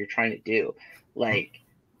with what you're trying to do. Like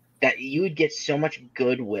that you would get so much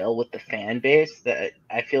goodwill with the fan base that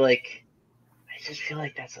I just feel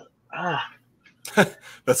like that's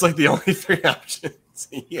that's like the only 3 options.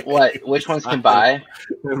 Yeah. What? Which ones can buy?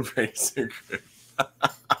 Embracer Group.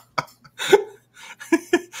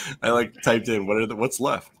 I typed in what's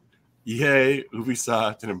left. EA,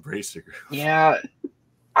 Ubisoft, and Embracer Group. Yeah,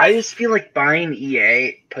 I just feel like buying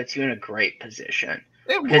EA puts you in a great position.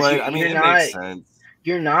 It would. It makes sense.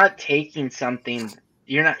 You're not taking something.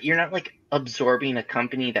 You're not like absorbing a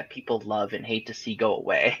company that people love and hate to see go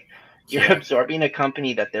away. You're absorbing a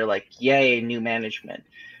company that they're like, yay, new management.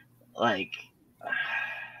 Like,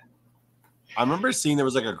 I remember seeing there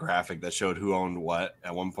was like a graphic that showed who owned what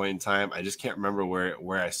at one point in time. I just can't remember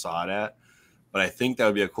where I saw it at, but I think that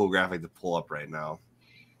would be a cool graphic to pull up right now.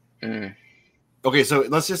 Okay, so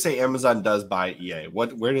let's just say Amazon does buy EA.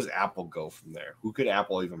 Where does Apple go from there? Who could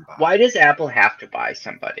Apple even buy? Why does Apple have to buy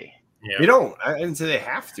somebody? Yeah. They don't. I didn't say they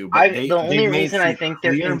have to. But the only reason I think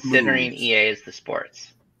they're considering EA is the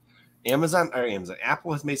sports.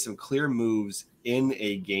 Apple has made some clear moves in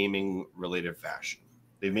a gaming related fashion.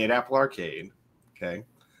 They've made Apple Arcade. Okay.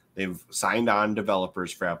 They've signed on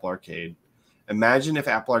developers for Apple Arcade. Imagine if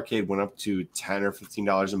Apple Arcade went up to $10 or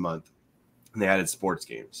 $15 a month and they added sports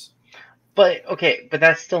games. But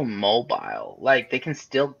that's still mobile. Like they can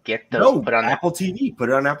still get those put on Apple TV. Put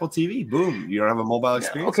it on Apple TV. Boom. You don't have a mobile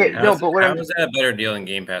experience. Okay, how is that a better deal than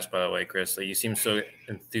Game Pass, by the way, Chris? Like, you seem so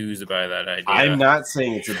enthused by that idea. I'm not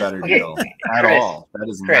saying it's a better deal at all. That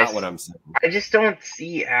is not what I'm saying. I just don't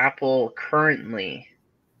see Apple currently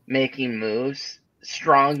making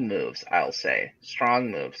strong moves,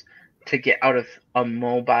 to get out of a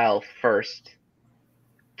mobile first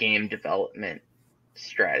game development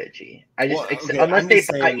strategy. Unless they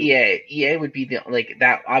buy EA would be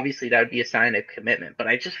that. Obviously, that would be a sign of commitment. But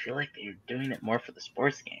I just feel like they're doing it more for the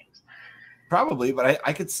sports games. Probably, but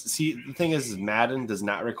I could see the thing is Madden does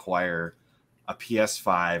not require a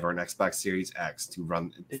PS5 or an Xbox Series X to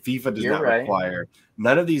run. FIFA does not require.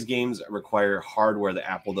 None of these games require hardware that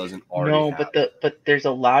Apple doesn't already have. But there's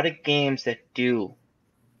a lot of games that do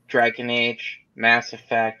Dragon Age, Mass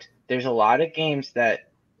Effect. There's a lot of games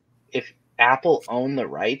that if Apple owned the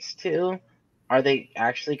rights to, are they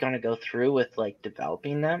actually going to go through with like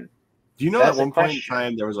developing them? Do you know That's at a one point in question.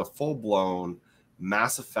 time there was a full-blown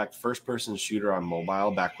Mass Effect first-person shooter on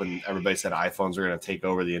mobile back when everybody said iPhones were going to take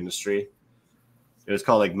over the industry? It was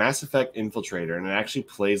called like Mass Effect Infiltrator, and it actually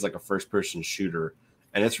plays like a first-person shooter.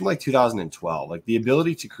 And it's from like 2012. Like the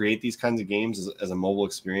ability to create these kinds of games as a mobile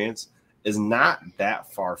experience is not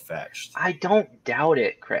that far-fetched. I don't doubt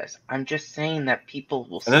it, Chris. I'm just saying that people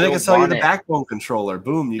will And then they still can sell you want the it. Backbone controller.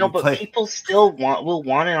 Boom, you No, can but play. people still will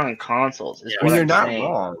want it on consoles. Is Yeah, Well, what you're I'm not saying.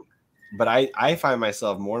 wrong. But I find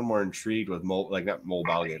myself more and more intrigued with not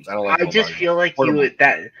mobile games. I don't like I mobile just games. feel like Portable.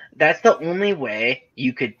 that's the only way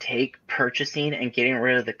you could take purchasing and getting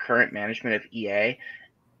rid of the current management of EA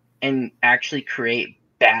and actually create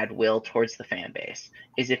bad will towards the fan base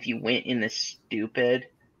is if you went in this stupid.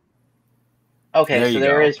 Okay, There so you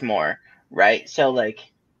there go. is more, right? So like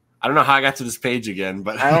I don't know how I got to this page again,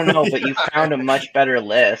 but I don't know, but you found a much better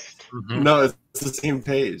list. Mhm. No, it's the same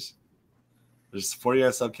page. There's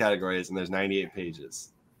 49 subcategories and there's 98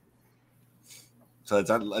 pages. So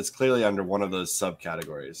it's clearly under one of those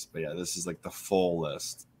subcategories. But yeah, this is like the full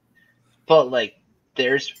list. But like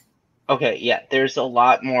there's there's a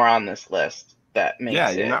lot more on this list that makes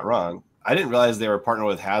Yeah, it. you're not wrong. I didn't realize they were partnered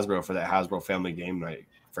with Hasbro for that Hasbro Family Game Night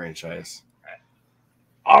franchise.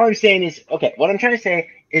 All I'm saying is, okay, what I'm trying to say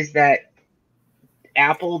is that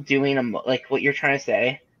Apple doing like what you're trying to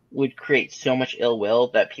say would create so much ill will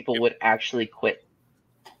that people would actually quit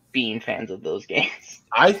being fans of those games.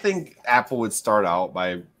 I think Apple would start out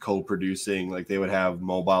by co-producing, like they would have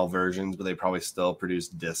mobile versions, but they probably still produce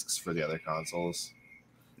discs for the other consoles,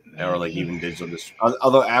 or like even digital.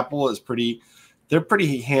 Although Apple is they're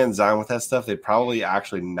pretty hands-on with that stuff. They'd probably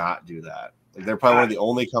actually not do that. Like they're probably one of the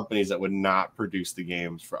only companies that would not produce the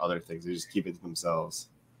games for other things. They just keep it to themselves.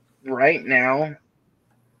 Right now,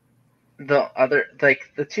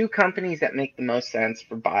 the two companies that make the most sense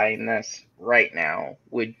for buying this right now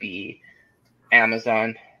would be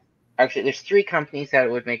Amazon. Actually, there's three companies that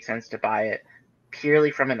it would make sense to buy it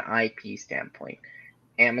purely from an IP standpoint: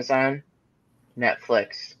 Amazon,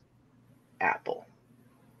 Netflix, Apple.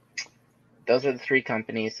 Those are the three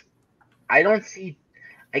companies.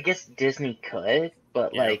 I guess Disney could,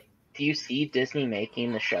 but Yeah. like, do you see Disney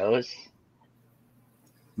making the shows?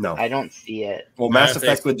 No. I don't see it. Well, Mass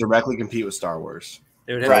Effect would directly compete with Star Wars.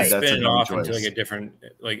 They would have Right. to That's a spin it dumb off into choice. like a different,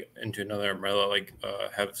 like into another umbrella, like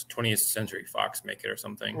have 20th Century Fox make it or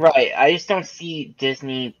something. Right. I just don't see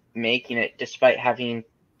Disney making it, despite having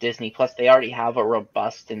Disney Plus. They already have a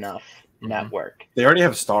robust enough network. They already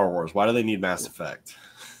have Star Wars. Why do they need Mass Effect?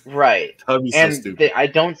 Right. That would be so And stupid. I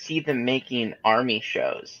don't see them making army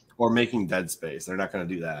shows. Or making Dead Space. They're not going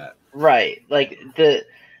to do that. Right. Like the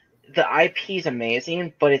IP is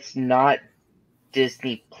amazing, but it's not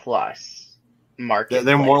Disney Plus market.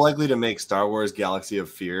 They're more likely to make Star Wars Galaxy of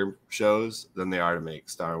Fear shows than they are to make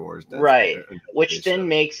Star Wars Dead Right. Space. Which then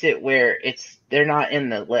makes it where they're not in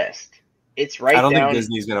the list. It's right I don't down. think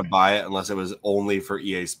Disney's going to buy it unless it was only for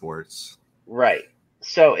EA Sports. Right.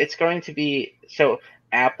 So it's going to be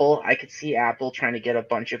Apple. I could see Apple trying to get a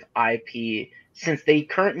bunch of IP since they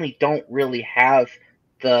currently don't really have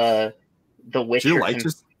the Witcher. Did your light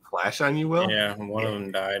just flash on you, Will? Yeah, one of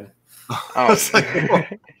them died.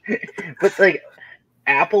 But like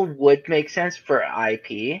Apple would make sense for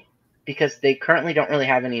IP because they currently don't really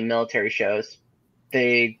have any military shows.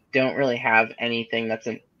 They don't really have anything that's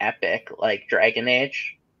an epic like Dragon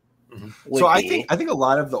Age. So I think a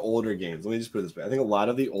lot of the older games, let me just put it this way. I think a lot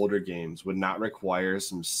of the older games would not require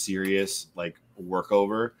some serious like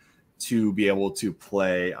workover to be able to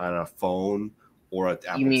play on a phone or an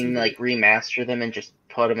Apple You mean TV. like remaster them and just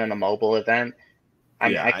put them in a mobile event? I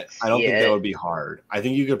don't think that would be hard. I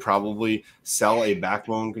think you could probably sell a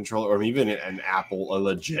Backbone controller or even a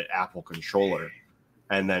legit Apple controller,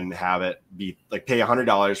 and then have it be like pay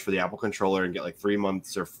 $100 for the Apple controller and get like 3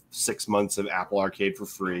 months or 6 months of Apple Arcade for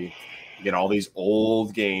free. You get all these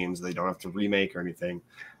old games they don't have to remake or anything,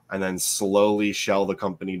 and then slowly shell the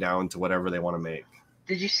company down to whatever they want to make.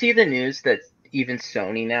 Did you see the news that even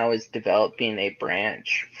Sony now is developing a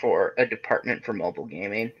branch for a department for mobile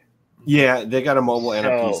gaming? Yeah, they got a mobile and a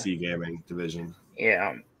PC gaming division.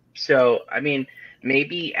 Yeah. So, I mean,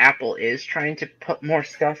 maybe Apple is trying to put more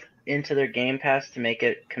stuff into their Game Pass to make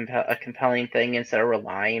it a compelling thing instead of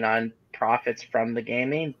relying on profits from the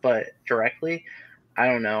gaming, but directly, I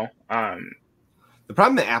don't know. The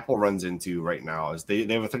problem that Apple runs into right now is they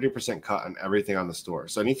have a 30% cut on everything on the store.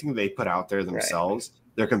 So anything they put out there themselves,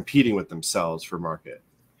 they're competing with themselves for market.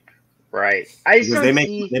 Right. I just Because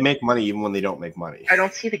don't they make money even when they don't make money. I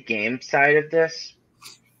don't see the game side of this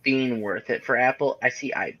being worth it for Apple. I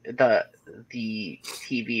see the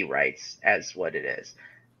TV rights as what it is.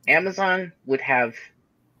 Amazon would have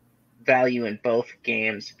value in both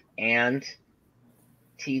games and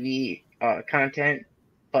TV content,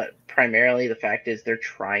 but primarily the fact is they're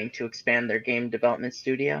trying to expand their game development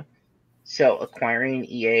studio. So acquiring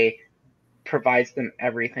EA provides them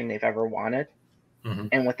everything they've ever wanted. Mm-hmm.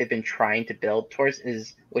 And what they've been trying to build towards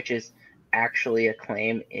which is actually a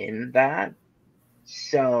claim in that.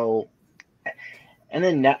 So, and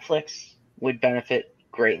then Netflix would benefit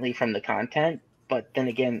greatly from the content, but then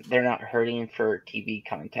again, they're not hurting for TV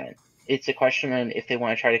content. It's a question on if they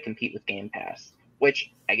want to try to compete with Game Pass,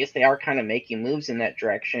 which I guess they are kind of making moves in that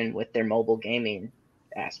direction with their mobile gaming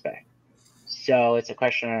aspect. So it's a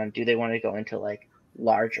question on, do they want to go into like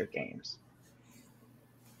larger games?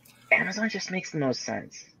 Amazon just makes the most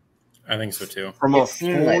sense. I think so too. From It's a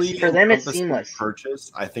seamless. fully For them, it's encompassing seamless.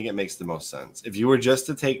 purchase, I think it makes the most sense. If you were just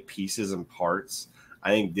to take pieces and parts,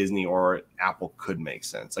 I think Disney or Apple could make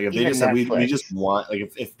sense. Like if they Even just said we Netflix. just want,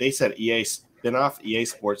 like if they said EA spin off EA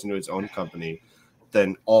Sports into its own company,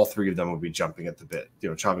 then all three of them would be chomping at the bit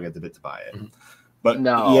to buy it. Mm-hmm. But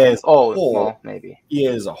No. EA as a whole, well, maybe. EA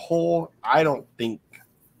as a whole, I don't think.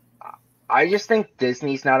 I just think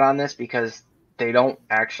Disney's not on this because they don't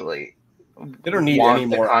actually. They don't need want any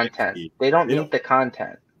the more content. IP. They don't They need the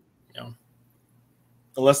content.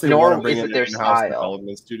 Unless they Nor want to bring is in it their an in-house style.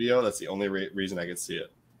 development studio. That's the only reason I could see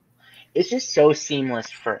it. It's just so seamless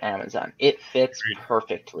for Amazon. It fits Agreed.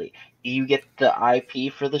 perfectly. You get the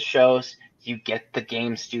IP for the shows, you get the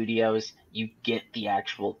game studios, you get the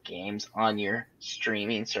actual games on your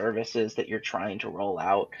streaming services that you're trying to roll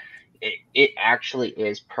out. It actually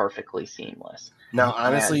is perfectly seamless. Now,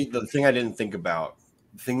 honestly, the thing I didn't think about,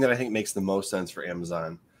 the thing that I think makes the most sense for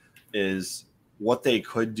Amazon is what they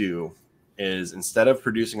could do is instead of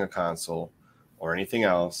producing a console or anything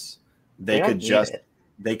else, they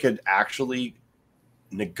could actually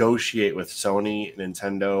negotiate with Sony,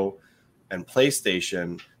 Nintendo, and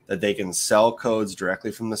PlayStation that they can sell codes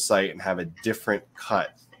directly from the site and have a different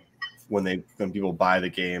cut when people buy the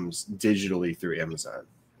games digitally through Amazon.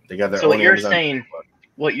 They got their So own what you're Amazon saying,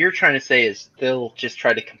 what you're trying to say is they'll just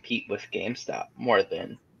try to compete with GameStop more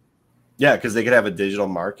than. Yeah, because they could have a digital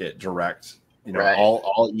market direct. Right.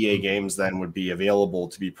 All EA games then would be available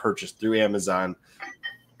to be purchased through Amazon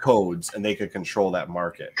codes, and they could control that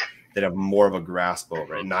market. They'd have more of a grasp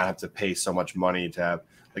over it, and not have to pay so much money to have.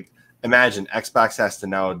 Like, imagine Xbox has to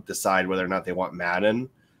now decide whether or not they want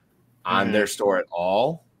Madden on their store at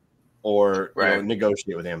all, or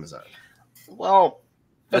negotiate with Amazon. Well,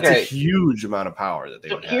 that's a huge amount of power that they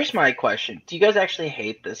would have. Here's my question: do you guys actually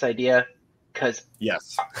hate this idea? Because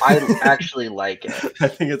yes, I actually like it. I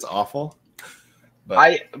think it's awful.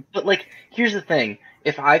 But like, here's the thing: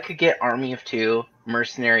 if I could get Army of Two,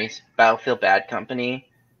 Mercenaries, Battlefield Bad Company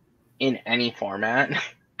in any format,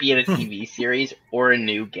 be it a TV series or a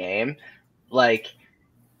new game, like,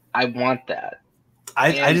 I want that.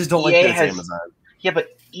 I just don't like that it's Amazon. Yeah,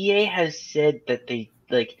 but EA has said that they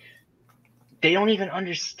don't even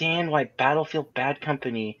understand why Battlefield Bad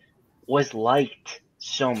Company was liked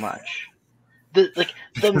so much.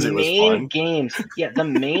 The main games, the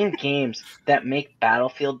main games that make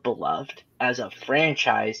Battlefield beloved as a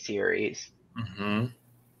franchise series. Mm-hmm.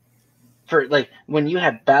 For like when you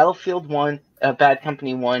have Battlefield 1, Bad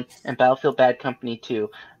Company 1, and Battlefield Bad Company 2,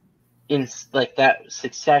 in like that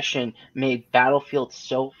succession made Battlefield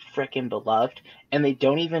so freaking beloved, and they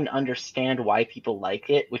don't even understand why people like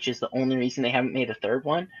it, which is the only reason they haven't made a third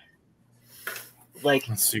one. Like,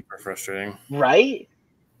 that's super frustrating, right?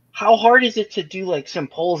 How hard is it to do like some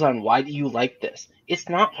polls on why do you like this? It's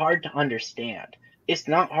not hard to understand. It's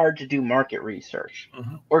not hard to do market research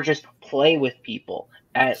or just play with people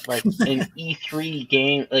at like an E3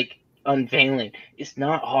 game like unveiling. It's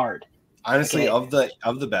not hard. Honestly, of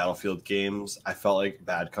the Battlefield games, I felt like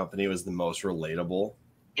Bad Company was the most relatable.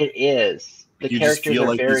 It is. The characters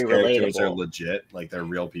are very relatable. Characters are legit, like they're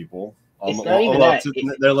real people. It's not even that.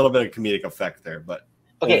 There's a little bit of comedic effect there, but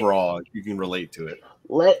overall, you can relate to it.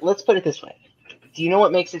 Let's put it this way. Do you know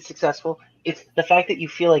what makes it successful? It's the fact that you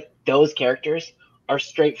feel like those characters are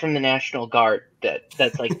straight from the National Guard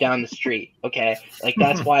that's like down the street, okay? Like,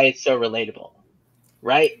 that's why it's so relatable,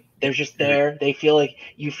 right? They're just there. You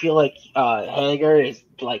feel like Hager is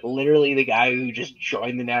like literally the guy who just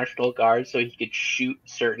joined the National Guard so he could shoot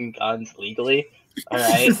certain guns legally, all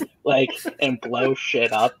right? Like, and blow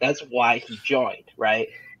shit up. That's why he joined, right?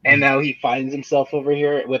 And now he finds himself over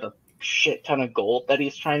here with a shit ton of gold that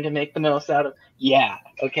he's trying to make the most out of. Yeah,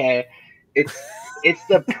 okay. It's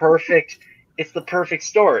the perfect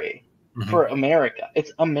story for America.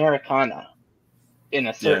 It's Americana in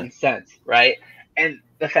a certain sense, right? And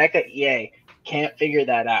the fact that EA can't figure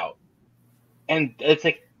that out, and it's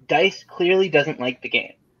like DICE clearly doesn't like the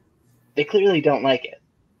game. They clearly don't like it.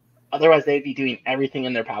 Otherwise, they'd be doing everything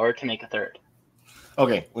in their power to make a third.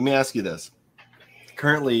 Okay, let me ask you this.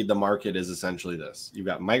 Currently, the market is essentially this. You've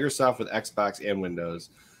got Microsoft with Xbox and Windows.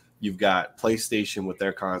 You've got PlayStation with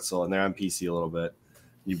their console, and they're on PC a little bit.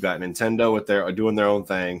 You've got Nintendo with their doing their own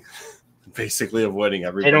thing, basically avoiding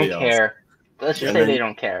everybody else. They don't care. Let's just say they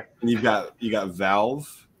don't care. And you got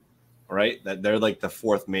Valve, right? That they're like the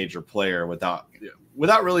fourth major player without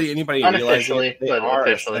really anybody realizing it, they are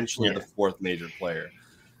essentially the fourth major player.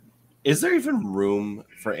 Is there even room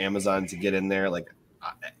for Amazon to get in there, like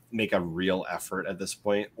make a real effort at this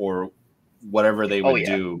point, or whatever they would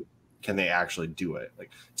do? Can they actually do it? Like,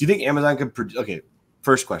 do you think Amazon could produce? Okay,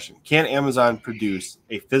 first question: can Amazon produce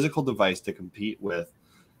a physical device to compete with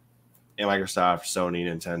Microsoft, Sony,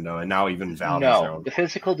 Nintendo, and now even Valve? No, the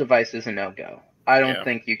physical device is a no-go. I don't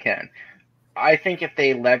think you can. I think if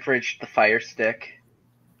they leveraged the Fire Stick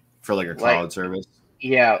for like a cloud service,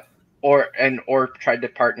 or tried to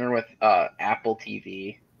partner with Apple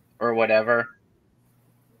TV or whatever,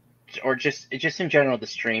 or just in general the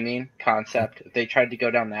streaming concept, if they tried to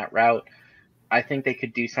go down that route, I think they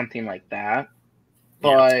could do something like that.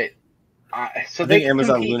 But I think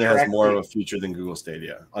Amazon Luna has more of a future than Google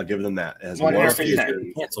Stadia. I'll give them that. It has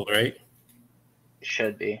 100% canceled, right? It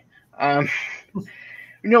should be.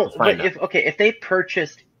 No, but if they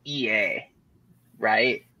purchased EA,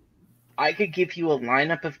 right, I could give you a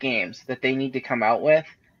lineup of games that they need to come out with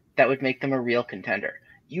that would make them a real contender.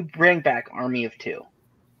 You bring back Army of Two.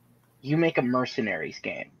 You make a Mercenaries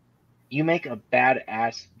game. You make a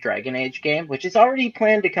badass Dragon Age game, which is already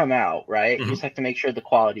planned to come out, right? You just have to make sure the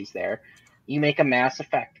quality's there. You make a Mass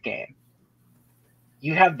Effect game.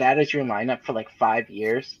 You have that as your lineup for like 5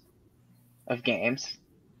 years of games,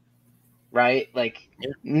 right? Like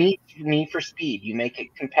Need for Speed. You make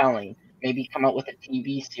it compelling. Maybe come out with a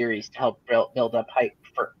TV series to help build up hype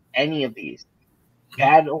for any of these.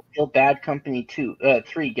 Bad Company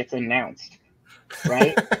 3 gets announced,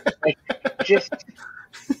 right? Like, just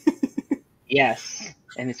yes,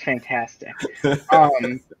 and it's fantastic.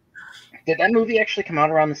 Did that movie actually come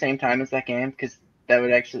out around the same time as that game? Because that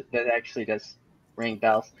actually does ring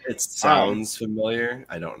bells. It sounds familiar.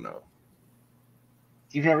 I don't know.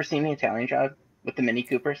 You've never seen The Italian Job with the Mini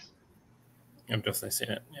Coopers? I've definitely seen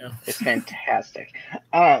it. Yeah, it's fantastic.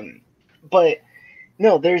 But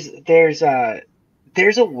no, there's a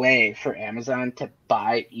way for Amazon to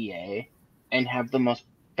buy EA and have the most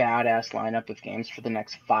badass lineup of games for the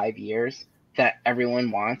next 5 years that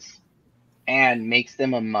everyone wants and makes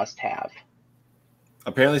them a must-have.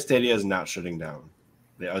 Apparently, Stadia is not shutting down.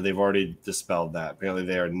 They've already dispelled that. Apparently,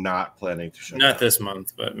 they are not planning to shut down. Not this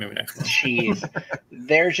month, but maybe next month. Jeez,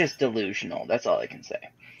 they're just delusional. That's all I can say.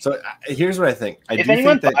 So here's what I think. If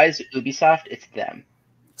anyone buys Ubisoft, it's them.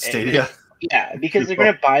 Stadia? Yeah, because they're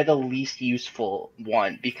going to buy the least useful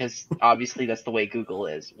one, because obviously that's the way Google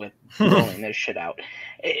is with rolling this shit out.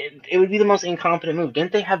 It would be the most incompetent move.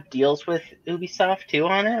 Didn't they have deals with Ubisoft too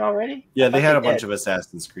on it already? Yeah, they had a bunch of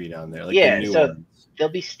Assassin's Creed on there. Like the new so ones. They'll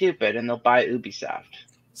be stupid and they'll buy Ubisoft.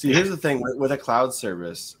 See, here's the thing. With a cloud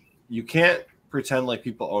service, you can't pretend like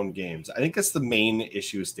people own games. I think that's the main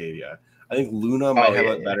issue with Stadia. I think Luna might have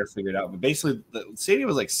it better figured out, but basically, the Stadia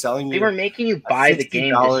was like selling. They were making you buy the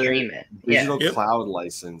game to stream it. Digital cloud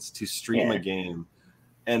license to stream a game.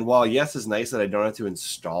 And while yes, it's nice that I don't have to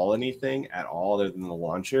install anything at all other than the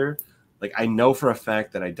launcher, like I know for a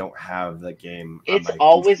fact that I don't have the game. It's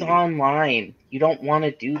always online. You don't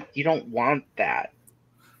want that.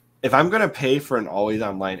 If I'm going to pay for an always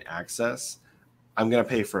online access, I'm going to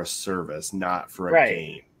pay for a service, not for a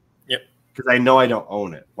game. Yep. Because I know I don't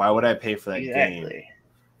own it. Why would I pay for that game?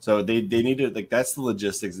 So they need to, like, that's the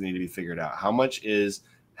logistics that need to be figured out. How much is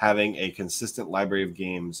having a consistent library of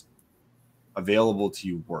games available to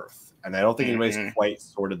you worth? And I don't think anybody's quite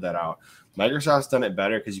sorted that out. Microsoft's done it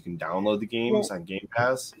better because you can download the games on Game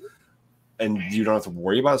Pass and you don't have to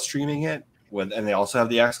worry about streaming it. And they also have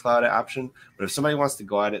the xCloud option. But if somebody wants to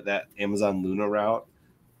go at it that Amazon Luna route,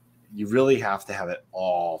 you really have to have it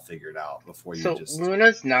all figured out before you just. So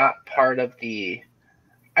Luna's not part of the.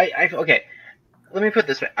 Okay, let me put it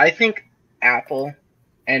this way. I think Apple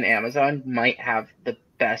and Amazon might have the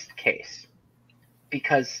best case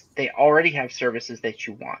because they already have services that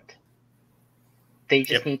you want. They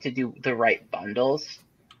just need to do the right bundles.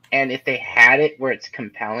 And if they had it where it's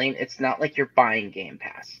compelling, it's not like you're buying Game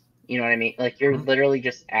Pass. You know what I mean? Like you're Mhm. literally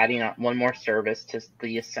just adding on one more service to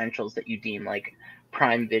the essentials that you deem like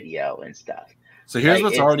Prime Video and stuff. So here's Like,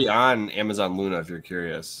 what's it's- already on Amazon Luna. If you're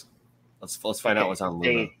curious, let's find out okay, what's on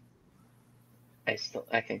Luna.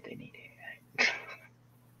 I think they need it.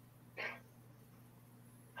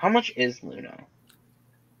 How much is Luna?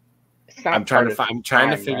 It's not I'm trying part to of I'm trying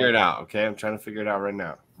to Prime, figure right? it out. Okay, I'm trying to figure it out right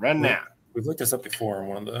now. Right now. We've looked this up before in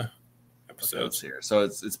one of the Okay, episodes. let's hear. So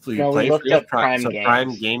it's you No, we play looked free with up Prime. Prime So games.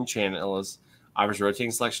 Prime Game Channel offers a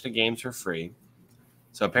rotating selection of games for free.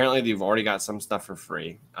 So apparently you've already got some stuff for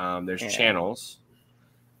free. There's channels,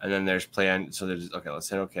 and then there's plan. So there's okay. Let's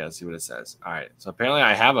hit okay. Let's see what it says. All right. So apparently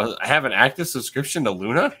I have an active subscription to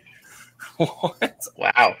Luna. What?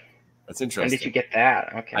 Wow. That's When interesting. did you get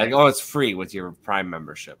that? Okay. It's free with your Prime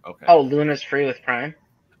membership. Okay. Oh, Luna's free with Prime?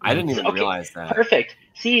 I didn't even realize that. Perfect.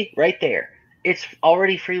 See, right there. It's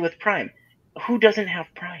already free with Prime. Who doesn't have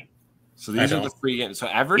Prime? So these are the free games. So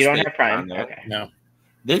Everspace You don't have on Prime? there. Okay. No.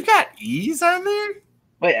 They've got Ease on there?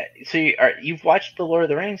 Wait, so you've watched The Lord of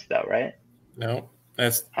the Rings, though, right? No.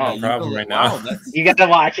 That's Oh, the problem right Wow, now. that's You got to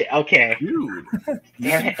watch it. Okay. dude.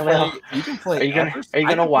 Damn it, Will. You can play Are you gonna I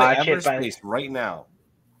can watch play it by- Everspace right now.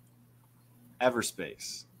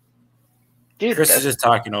 Everspace. Dude, Chris is just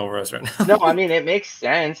talking over us right now. no, I mean, it makes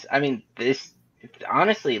sense. I mean,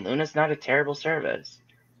 honestly, Luna's not a terrible service.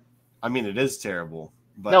 I mean, it is terrible,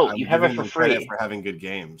 but No, I'm you have it giving for them credit free. for having good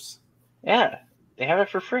games. Yeah, they have it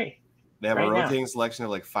for free. They have Right a now. rotating selection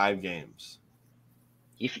of like 5 games.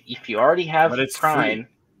 If you already have But it's Prime,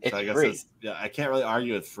 free. So I it's guess free. I can't really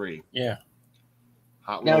argue with free. Yeah.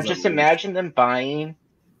 Hot Now, Wheels just Unleashed, imagine them buying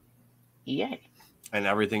EA. and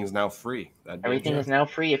everything's now free. Everything is now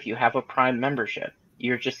free if you have a Prime membership.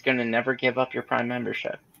 You're just going to never give up your Prime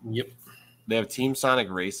membership. Yep. They have Team Sonic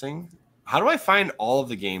Racing. How do I find all of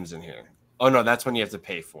the games in here? Oh, no, that's when you have to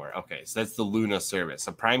pay for it. Okay, so that's the Luna service.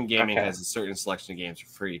 So Prime Gaming Okay. has a certain selection of games for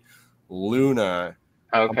free. Luna,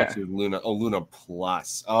 how Okay. much is Luna? Oh, Luna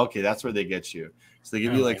Plus. Oh, okay, that's where they get you. So they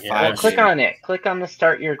give you Oh, like yeah. 5 Well, click games. on it. Click on the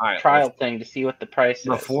start your All right, trial thing to see what the price is.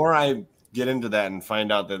 Before I get into that and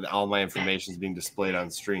find out that all my information is being displayed on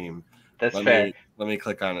stream, That's let fair. me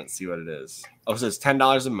click on it and see what it is. Oh, so it's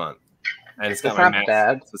 $10 a month, and it's got That's my not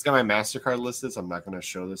bad. So it's got my MasterCard listed. So I'm not going to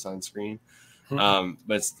show this on screen. Hmm.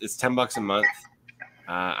 But it's $10 a month.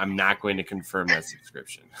 I'm not going to confirm that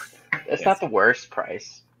subscription. It's not the worst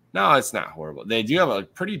price. No, it's not horrible. They do have a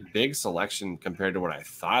pretty big selection compared to what I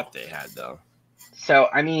thought they had, though. So,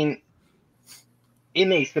 I mean, it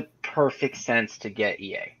makes the perfect sense to get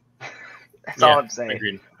EA. That's all I'm saying.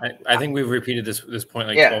 Agreed. I think we've repeated this point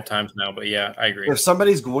like Yeah. 12 times now, but yeah, I agree. If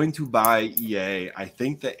somebody's going to buy EA, I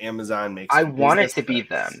think that Amazon makes. I want it business to be sense.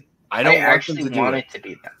 them. I don't want actually them to do want it. it to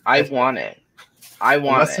be them. I want it. I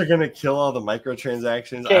want Unless it. they're going to kill all the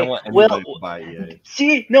microtransactions, Okay, I want anybody to buy EA.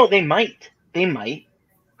 See, no, they might. They might.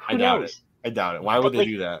 I Who doubt knows? I doubt it. Why would But, they like,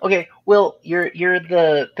 do that? Okay, Will, you're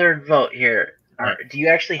the third vote here. Right. Do you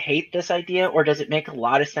actually hate this idea, or does it make a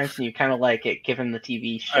lot of sense and you kind of like it, given the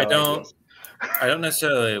TV show? I don't. ideas? I don't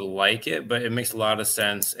necessarily like it, but it makes a lot of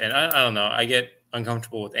sense. And I don't know. I get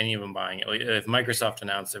uncomfortable with any of them buying it. Like, if Microsoft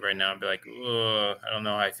announced it right now, I'd be like, ugh, I don't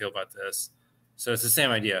know how I feel about this. So it's the same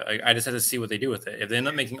idea. Like, I just have to see what they do with it. If they end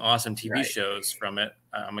up making awesome TV Right. shows from it,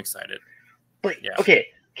 I'm excited. But Yeah. okay,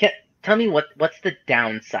 tell me what's the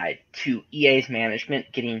downside to EA's management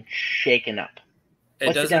getting shaken up?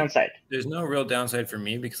 What's the downside? There's no real downside for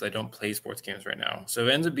me because I don't play sports games right now. So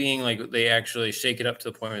it ends up being like they actually shake it up to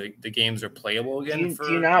the point where the games are playable again.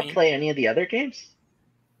 Do you not play any of the other games?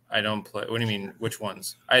 I don't play. What do you mean? Which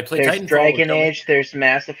ones? I play There's Titanfall. Dragon Age, there's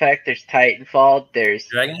Mass Effect, there's Titanfall, there's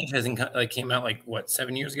Dragon Age hasn't came out like what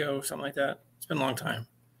 7 years ago, something like that. It's been a long time.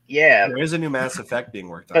 yeah, There is a new Mass Effect being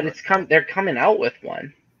worked on. but they're coming out with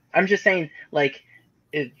one. I'm just saying, like,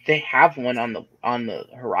 they have one on the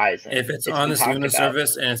horizon. If it's on been this talked Luna about.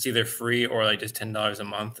 service and it's either free or like just $10 a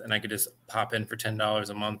month, and I could just pop in for $10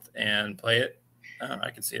 a month and play it, I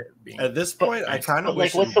can see it being. At this point, I kind of but, like,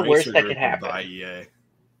 wish what's the worst Embracer that Group could would happen? buy EA.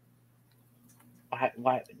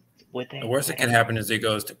 Why would they? The worst that can happen is it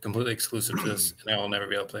goes to completely exclusive to this, and I will never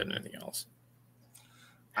be able to play it in anything else.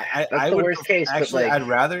 I That's the would worst case, but, actually. like-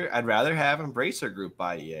 I'd rather have Embracer Group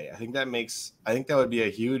buy EA. I think that would be a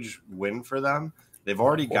huge win for them. They've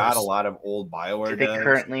already got a lot of old BioWare. Do they devs.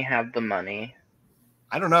 currently have the money?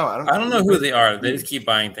 I don't know. I don't know who they are. They just keep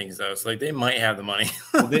buying things though, so like they might have the money.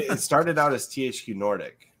 Well, it started out as THQ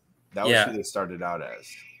Nordic. That was Yeah. who they started out as.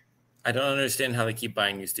 I don't understand how they keep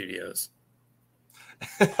buying these studios.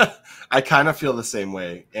 I kind of feel the same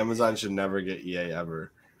way. Amazon should never get EA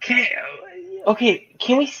ever. Okay,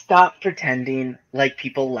 can we stop pretending like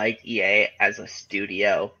people like EA as a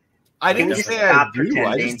studio? I didn't just say I stop do. I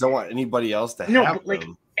pretending. just don't want anybody else to No, have but like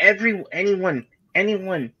them.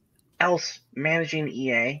 anyone else managing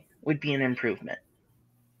EA would be an improvement.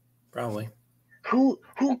 Probably. Who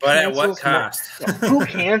But at what cancels cost? who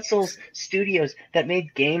cancels studios that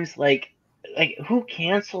made games like who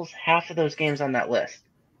cancels half of those games on that list?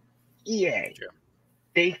 EA. True.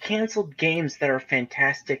 They canceled games that are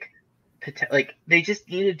fantastic. Like they just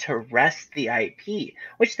needed to rest the IP,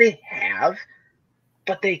 which they have,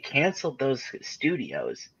 but they canceled those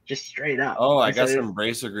studios just straight up. Oh, I And guess so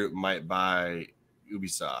Embracer Group might buy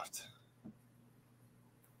Ubisoft.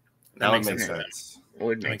 That would makes make sense. sense. it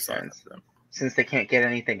would That make makes a lot of sense sense. since they can't get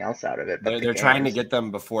anything else out of it. But They're trying to get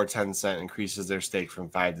them before Tencent increases their stake from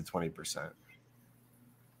 5 to 20%.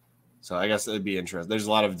 So I guess it'd be interesting. There's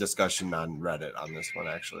a lot of discussion on Reddit on this one,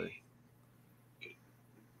 actually.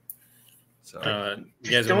 So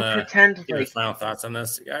you guys don't pretend give like final thoughts on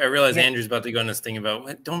this. I realize Andrew's about to go on this thing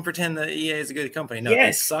about don't pretend that EA is a good company. No,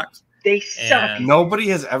 they suck. They suck. And nobody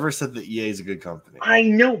has ever said that EA is a good company. I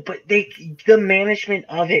know, but the management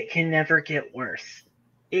of it can never get worse.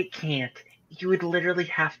 It can't. You would literally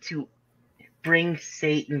have to bring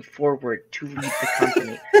Satan forward to lead the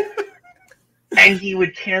company. And he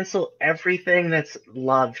would cancel everything that's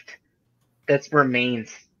loved, that remains.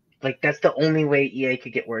 Like, that's the only way EA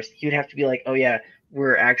could get worse. He would have to be like, oh yeah,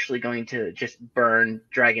 we're actually going to just burn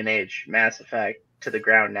Dragon Age, Mass Effect to the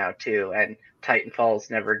ground now too, and Titanfall's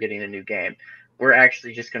never getting a new game. We're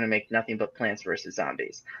actually just going to make nothing but Plants vs.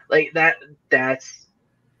 Zombies. Like, that's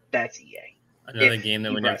EA. another If game that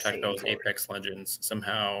you we never brought talked about was Satan forward. Apex Legends.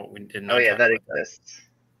 Somehow we did not Oh yeah, talk that about exists. that.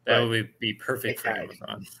 That but would be perfect it for died.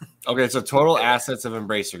 Amazon. Okay, so total assets of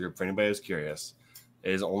Embracer Group, for anybody who's curious,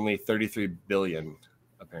 is only $33 billion,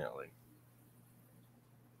 apparently.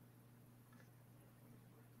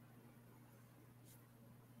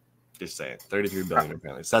 Just saying, $33 billion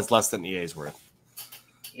apparently. So that's less than EA's worth.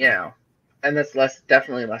 Yeah, and that's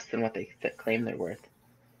definitely less than what they claim they're worth.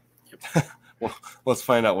 Well, let's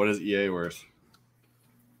find out, what is EA worth.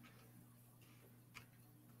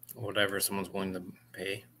 Whatever someone's willing to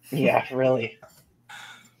pay. Yeah, really.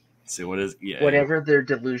 Let's see, what is EA? Whatever their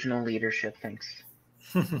delusional leadership thinks.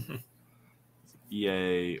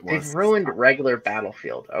 EA. They've ruined regular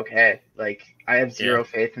Battlefield. Okay, like I have zero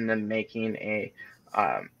faith in them making a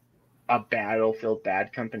Battlefield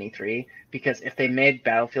Bad Company 3, because if they made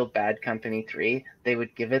Battlefield Bad Company 3, they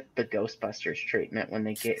would give it the Ghostbusters treatment when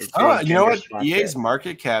they get. You know what? EA's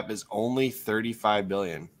market cap is only $35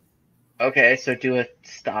 billion. Okay, so do a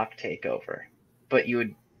stock takeover, but you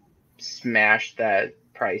would smash that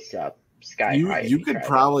price up sky high. You could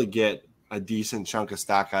probably get a decent chunk of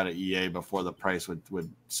stock out of EA before the price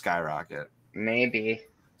would skyrocket. Maybe.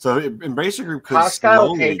 So Embracer Group could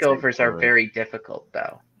hostile takeovers are very difficult,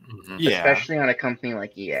 though. Mm-hmm. Yeah, especially on a company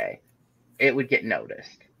like EA, it would get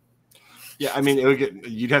noticed. Yeah, I mean, it would get.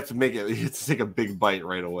 You'd have to make it. You'd have to take a big bite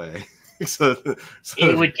right away. so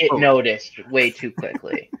it would get noticed way too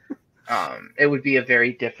quickly. It would be a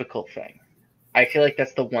very difficult thing. I feel like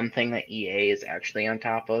that's the one thing that EA is actually on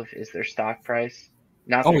top of is their stock price.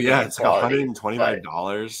 Not it's like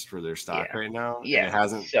 $125 for their stock right now. Yeah, and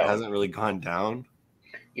it hasn't really gone down.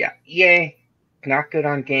 Yeah, EA not good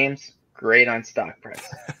on games, great on stock price.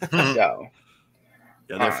 So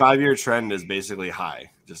yeah, their 5-year trend is basically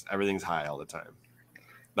high. Just everything's high all the time.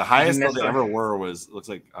 The highest that they ever were was looks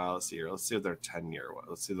like let's see here. Let's see what their 10-year was.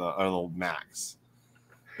 Let's see the max.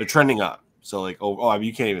 They're trending up. So like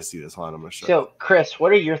you can't even see this. Hold on, I'm gonna show. So Chris,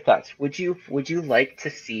 what are your thoughts? Would you like to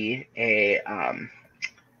see a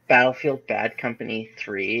Battlefield Bad Company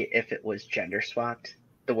 3 if it was gender swapped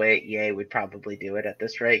the way EA would probably do it at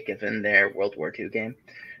this rate, given their World War II game?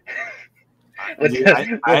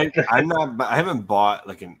 I haven't bought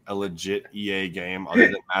like a legit EA game other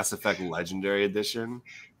than Mass Effect Legendary Edition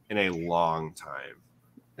in a long time.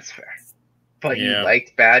 That's fair. But you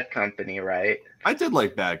liked Bad Company, right? I did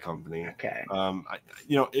like Bad Company. Okay.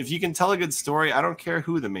 If you can tell a good story, I don't care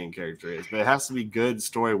who the main character is, but it has to be good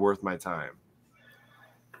story worth my time.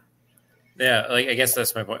 Yeah, like I guess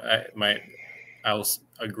that's my point. I'll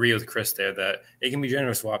agree with Chris there that it can be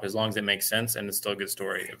gender swap as long as it makes sense and it's still a good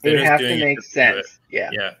story. If it have to make sense. Yeah.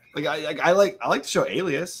 Like I like the show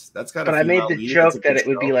Alias. That's got. But I made the joke that it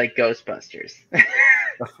would be like Ghostbusters.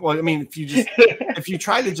 Well, I mean, if you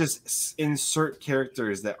try to just insert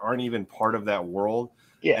characters that aren't even part of that world,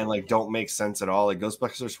 and like don't make sense at all, like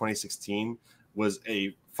Ghostbusters 2016 was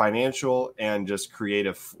a financial and just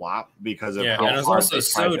creative flop because of how and it was also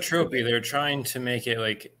so tropey. They were trying to make it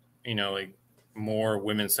like more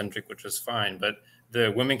women centric, which was fine, but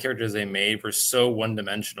the women characters they made were so one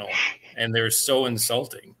dimensional and they were so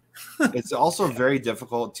insulting It's also very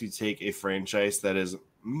difficult to take a franchise that is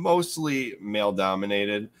mostly male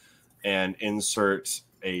dominated and insert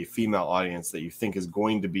a female audience that you think is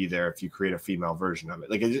going to be there if you create a female version of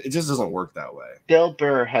it. Like it just doesn't work that way. Bill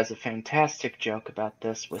Burr has a fantastic joke about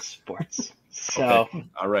this with sports. So, okay.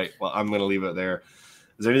 All right. Well, I'm going to leave it there.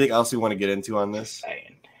 Is there anything else you want to get into on this?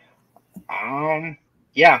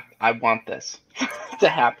 Yeah, I want this to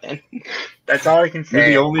happen. That's all I can say. You're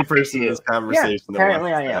the only person in this conversation that wants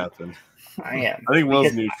I to am. happen. I am. I think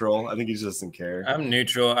Will's neutral. I think he just doesn't care. I'm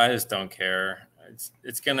neutral. I just don't care.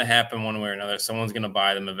 It's going to happen one way or another. Someone's going to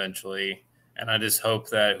buy them eventually. And I just hope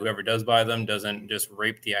that whoever does buy them doesn't just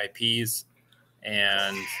rape the IPs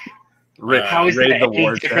and how is the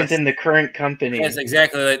IP different than the current company? Yes,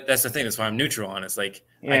 exactly. That's the thing. That's why I'm neutral on it. It's like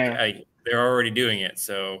they're already doing it,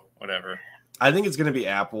 so whatever. I think it's going to be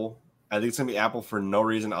Apple. I think it's going to be Apple for no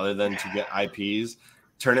reason other than to get IPs,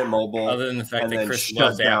 turn it mobile, other than the fact that Chris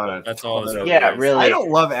loves Apple. That's all. Really. I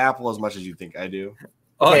don't love Apple as much as you think I do.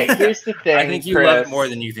 Okay, here's the thing. I think you love it more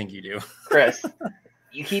than you think you do. Chris,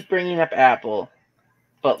 you keep bringing up Apple,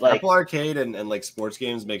 but like Apple Arcade and like sports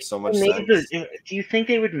games make so much sense. Do you think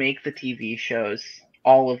they would make the TV shows,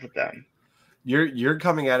 all of them? You're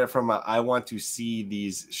coming at it from I want to see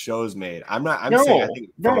these shows made. I'm not.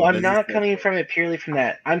 I'm not coming from it purely from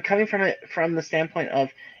that. I'm coming from it from the standpoint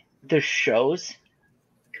of the shows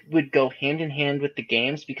would go hand in hand with the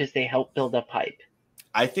games because they help build up hype.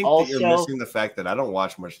 I think that you're missing the fact that I don't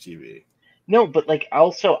watch much TV. No, but like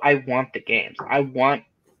also I want the games. I want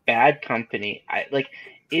Bad Company.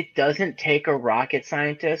 It doesn't take a rocket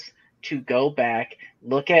scientist to go back,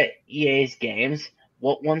 look at EA's games,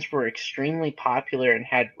 what ones were extremely popular and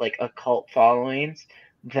had like a cult followings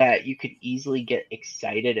that you could easily get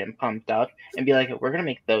excited and pumped up and be like, we're going to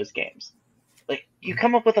make those games. Like you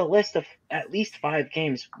come up with a list of at least 5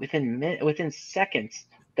 games within seconds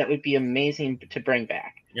that would be amazing to bring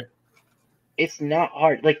back. Yep. It's not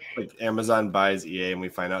hard. Like Amazon buys EA and we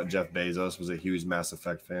find out Jeff Bezos was a huge Mass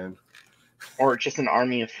Effect fan. Or just an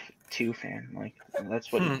Army of 2 fan. Like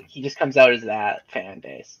that's what he just comes out as that fan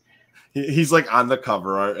base. He's like on the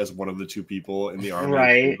cover art as one of the 2 people in the Army.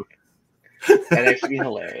 Right. That'd actually be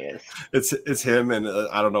hilarious. It's him and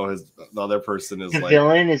I don't know the other person is the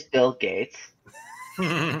villain is Bill Gates.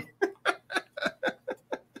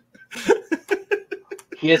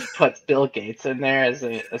 He just puts Bill Gates in there as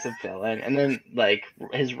a villain, and then like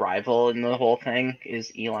his rival in the whole thing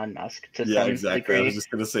is Elon Musk to some degree. I was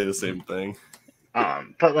just gonna say the same thing.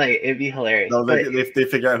 But like it'd be hilarious. No, if they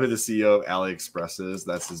figure out who the CEO of AliExpress is,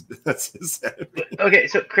 that's his. Okay,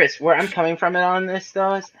 so Chris, where I'm coming from it on this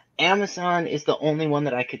though is Amazon is the only one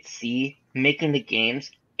that I could see making the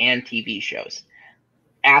games and TV shows.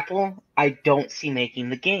 Apple, I don't see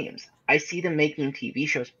making the games. I see them making TV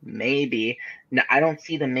shows, maybe. No, I don't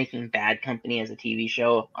see them making Bad Company as a TV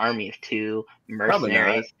show, Army of 2,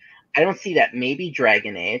 Mercenaries. I don't see that. Maybe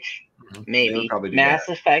Dragon Age, maybe. Mass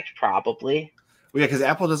Effect, probably. Well, yeah, because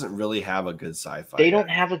Apple doesn't really have a good sci-fi. They don't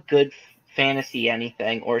have a good fantasy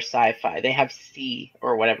anything or sci-fi. They have C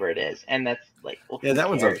or whatever it is, and that's like that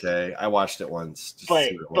one's okay. I watched it once,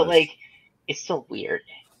 but like it's still weird.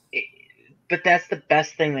 But that's the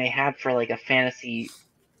best thing they have for like a fantasy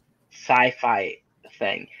sci-fi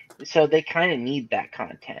thing. So they kind of need that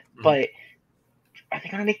content. But are they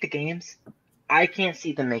gonna make the games? I can't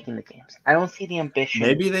see them making the games. I don't see the ambition.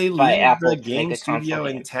 Maybe they leave Apple the game studio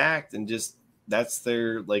intact and just that's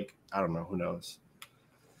their like I don't know, who knows.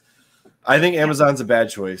 I think Amazon's a bad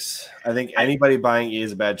choice. I think anybody buying EA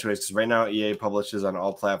is a bad choice because right now EA publishes on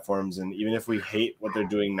all platforms, and even if we hate what they're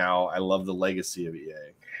doing now, I love the legacy of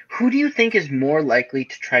EA. Who do you think is more likely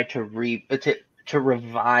to try to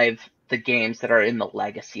revive the games that are in the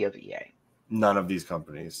legacy of EA? None of these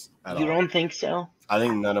companies at all. You don't think so? I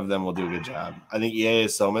think none of them will do a good job. I think EA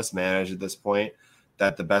is so mismanaged at this point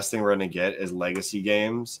that the best thing we're going to get is legacy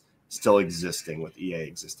games still existing with EA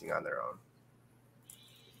existing on their own.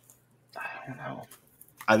 I don't know.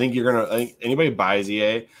 I think anybody buys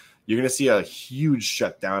EA, you're going to see a huge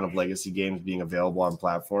shutdown of legacy games being available on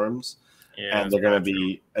platforms. Yeah, and they're going to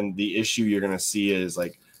be, and the issue you're going to see is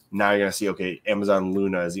like, now you're going to see, okay, Amazon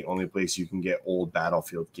Luna is the only place you can get old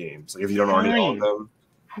Battlefield games. Like if you don't already own them.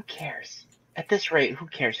 Who cares? At this rate, who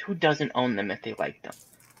cares? Who doesn't own them if they like them?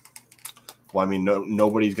 Well, I mean,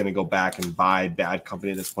 nobody's going to go back and buy Bad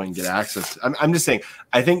Company at this point and get access. I'm just saying,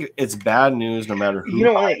 I think it's bad news no matter who. You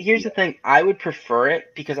know what? Here's the thing. I would prefer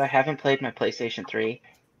it because I haven't played my PlayStation 3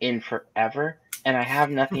 in forever, and I have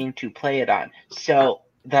nothing to play it on. So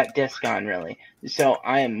that disc on, really. So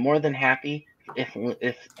I am more than happy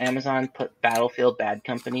if Amazon put Battlefield Bad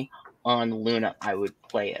Company on Luna, I would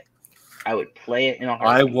play it. I would play it in a I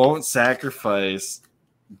heartbeat. won't sacrifice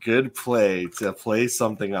good play to play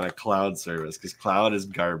something on a cloud service because cloud is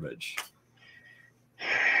garbage.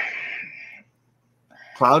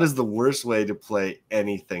 Cloud is the worst way to play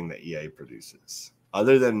anything that EA produces,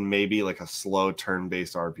 other than maybe like a slow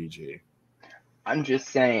turn-based RPG. I'm just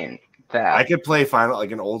saying that I could play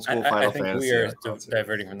an old school Final I think Fantasy. we are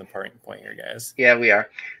diverting from the point here, guys. Yeah, we are.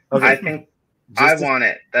 Okay. I think I want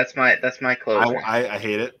it. That's my closer. I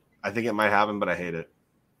hate it. I think it might happen, but I hate it.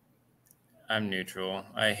 I'm neutral.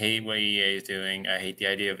 I hate what EA is doing. I hate the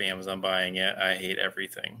idea of Amazon buying it. I hate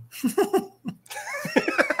everything.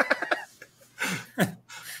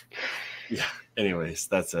 Yeah. Anyways,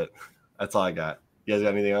 that's it. That's all I got. You guys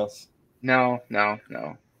got anything else? No.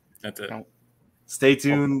 That's it. No. Stay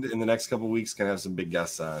tuned. In the next couple of weeks, gonna have some big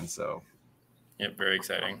guests on. So, Yep, very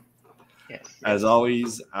exciting. Yes. as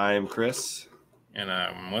always, I'm Chris. And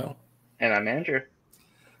I'm Will. And I'm Andrew.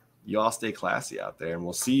 You all stay classy out there, and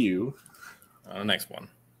we'll see you On the next one.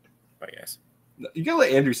 Bye, guys. You gotta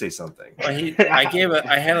let Andrew say something. Well,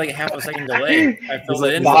 I had like a half a second delay. I filled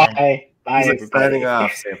it in. Bye. Bye, He's like everybody. signing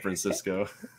off, San Francisco.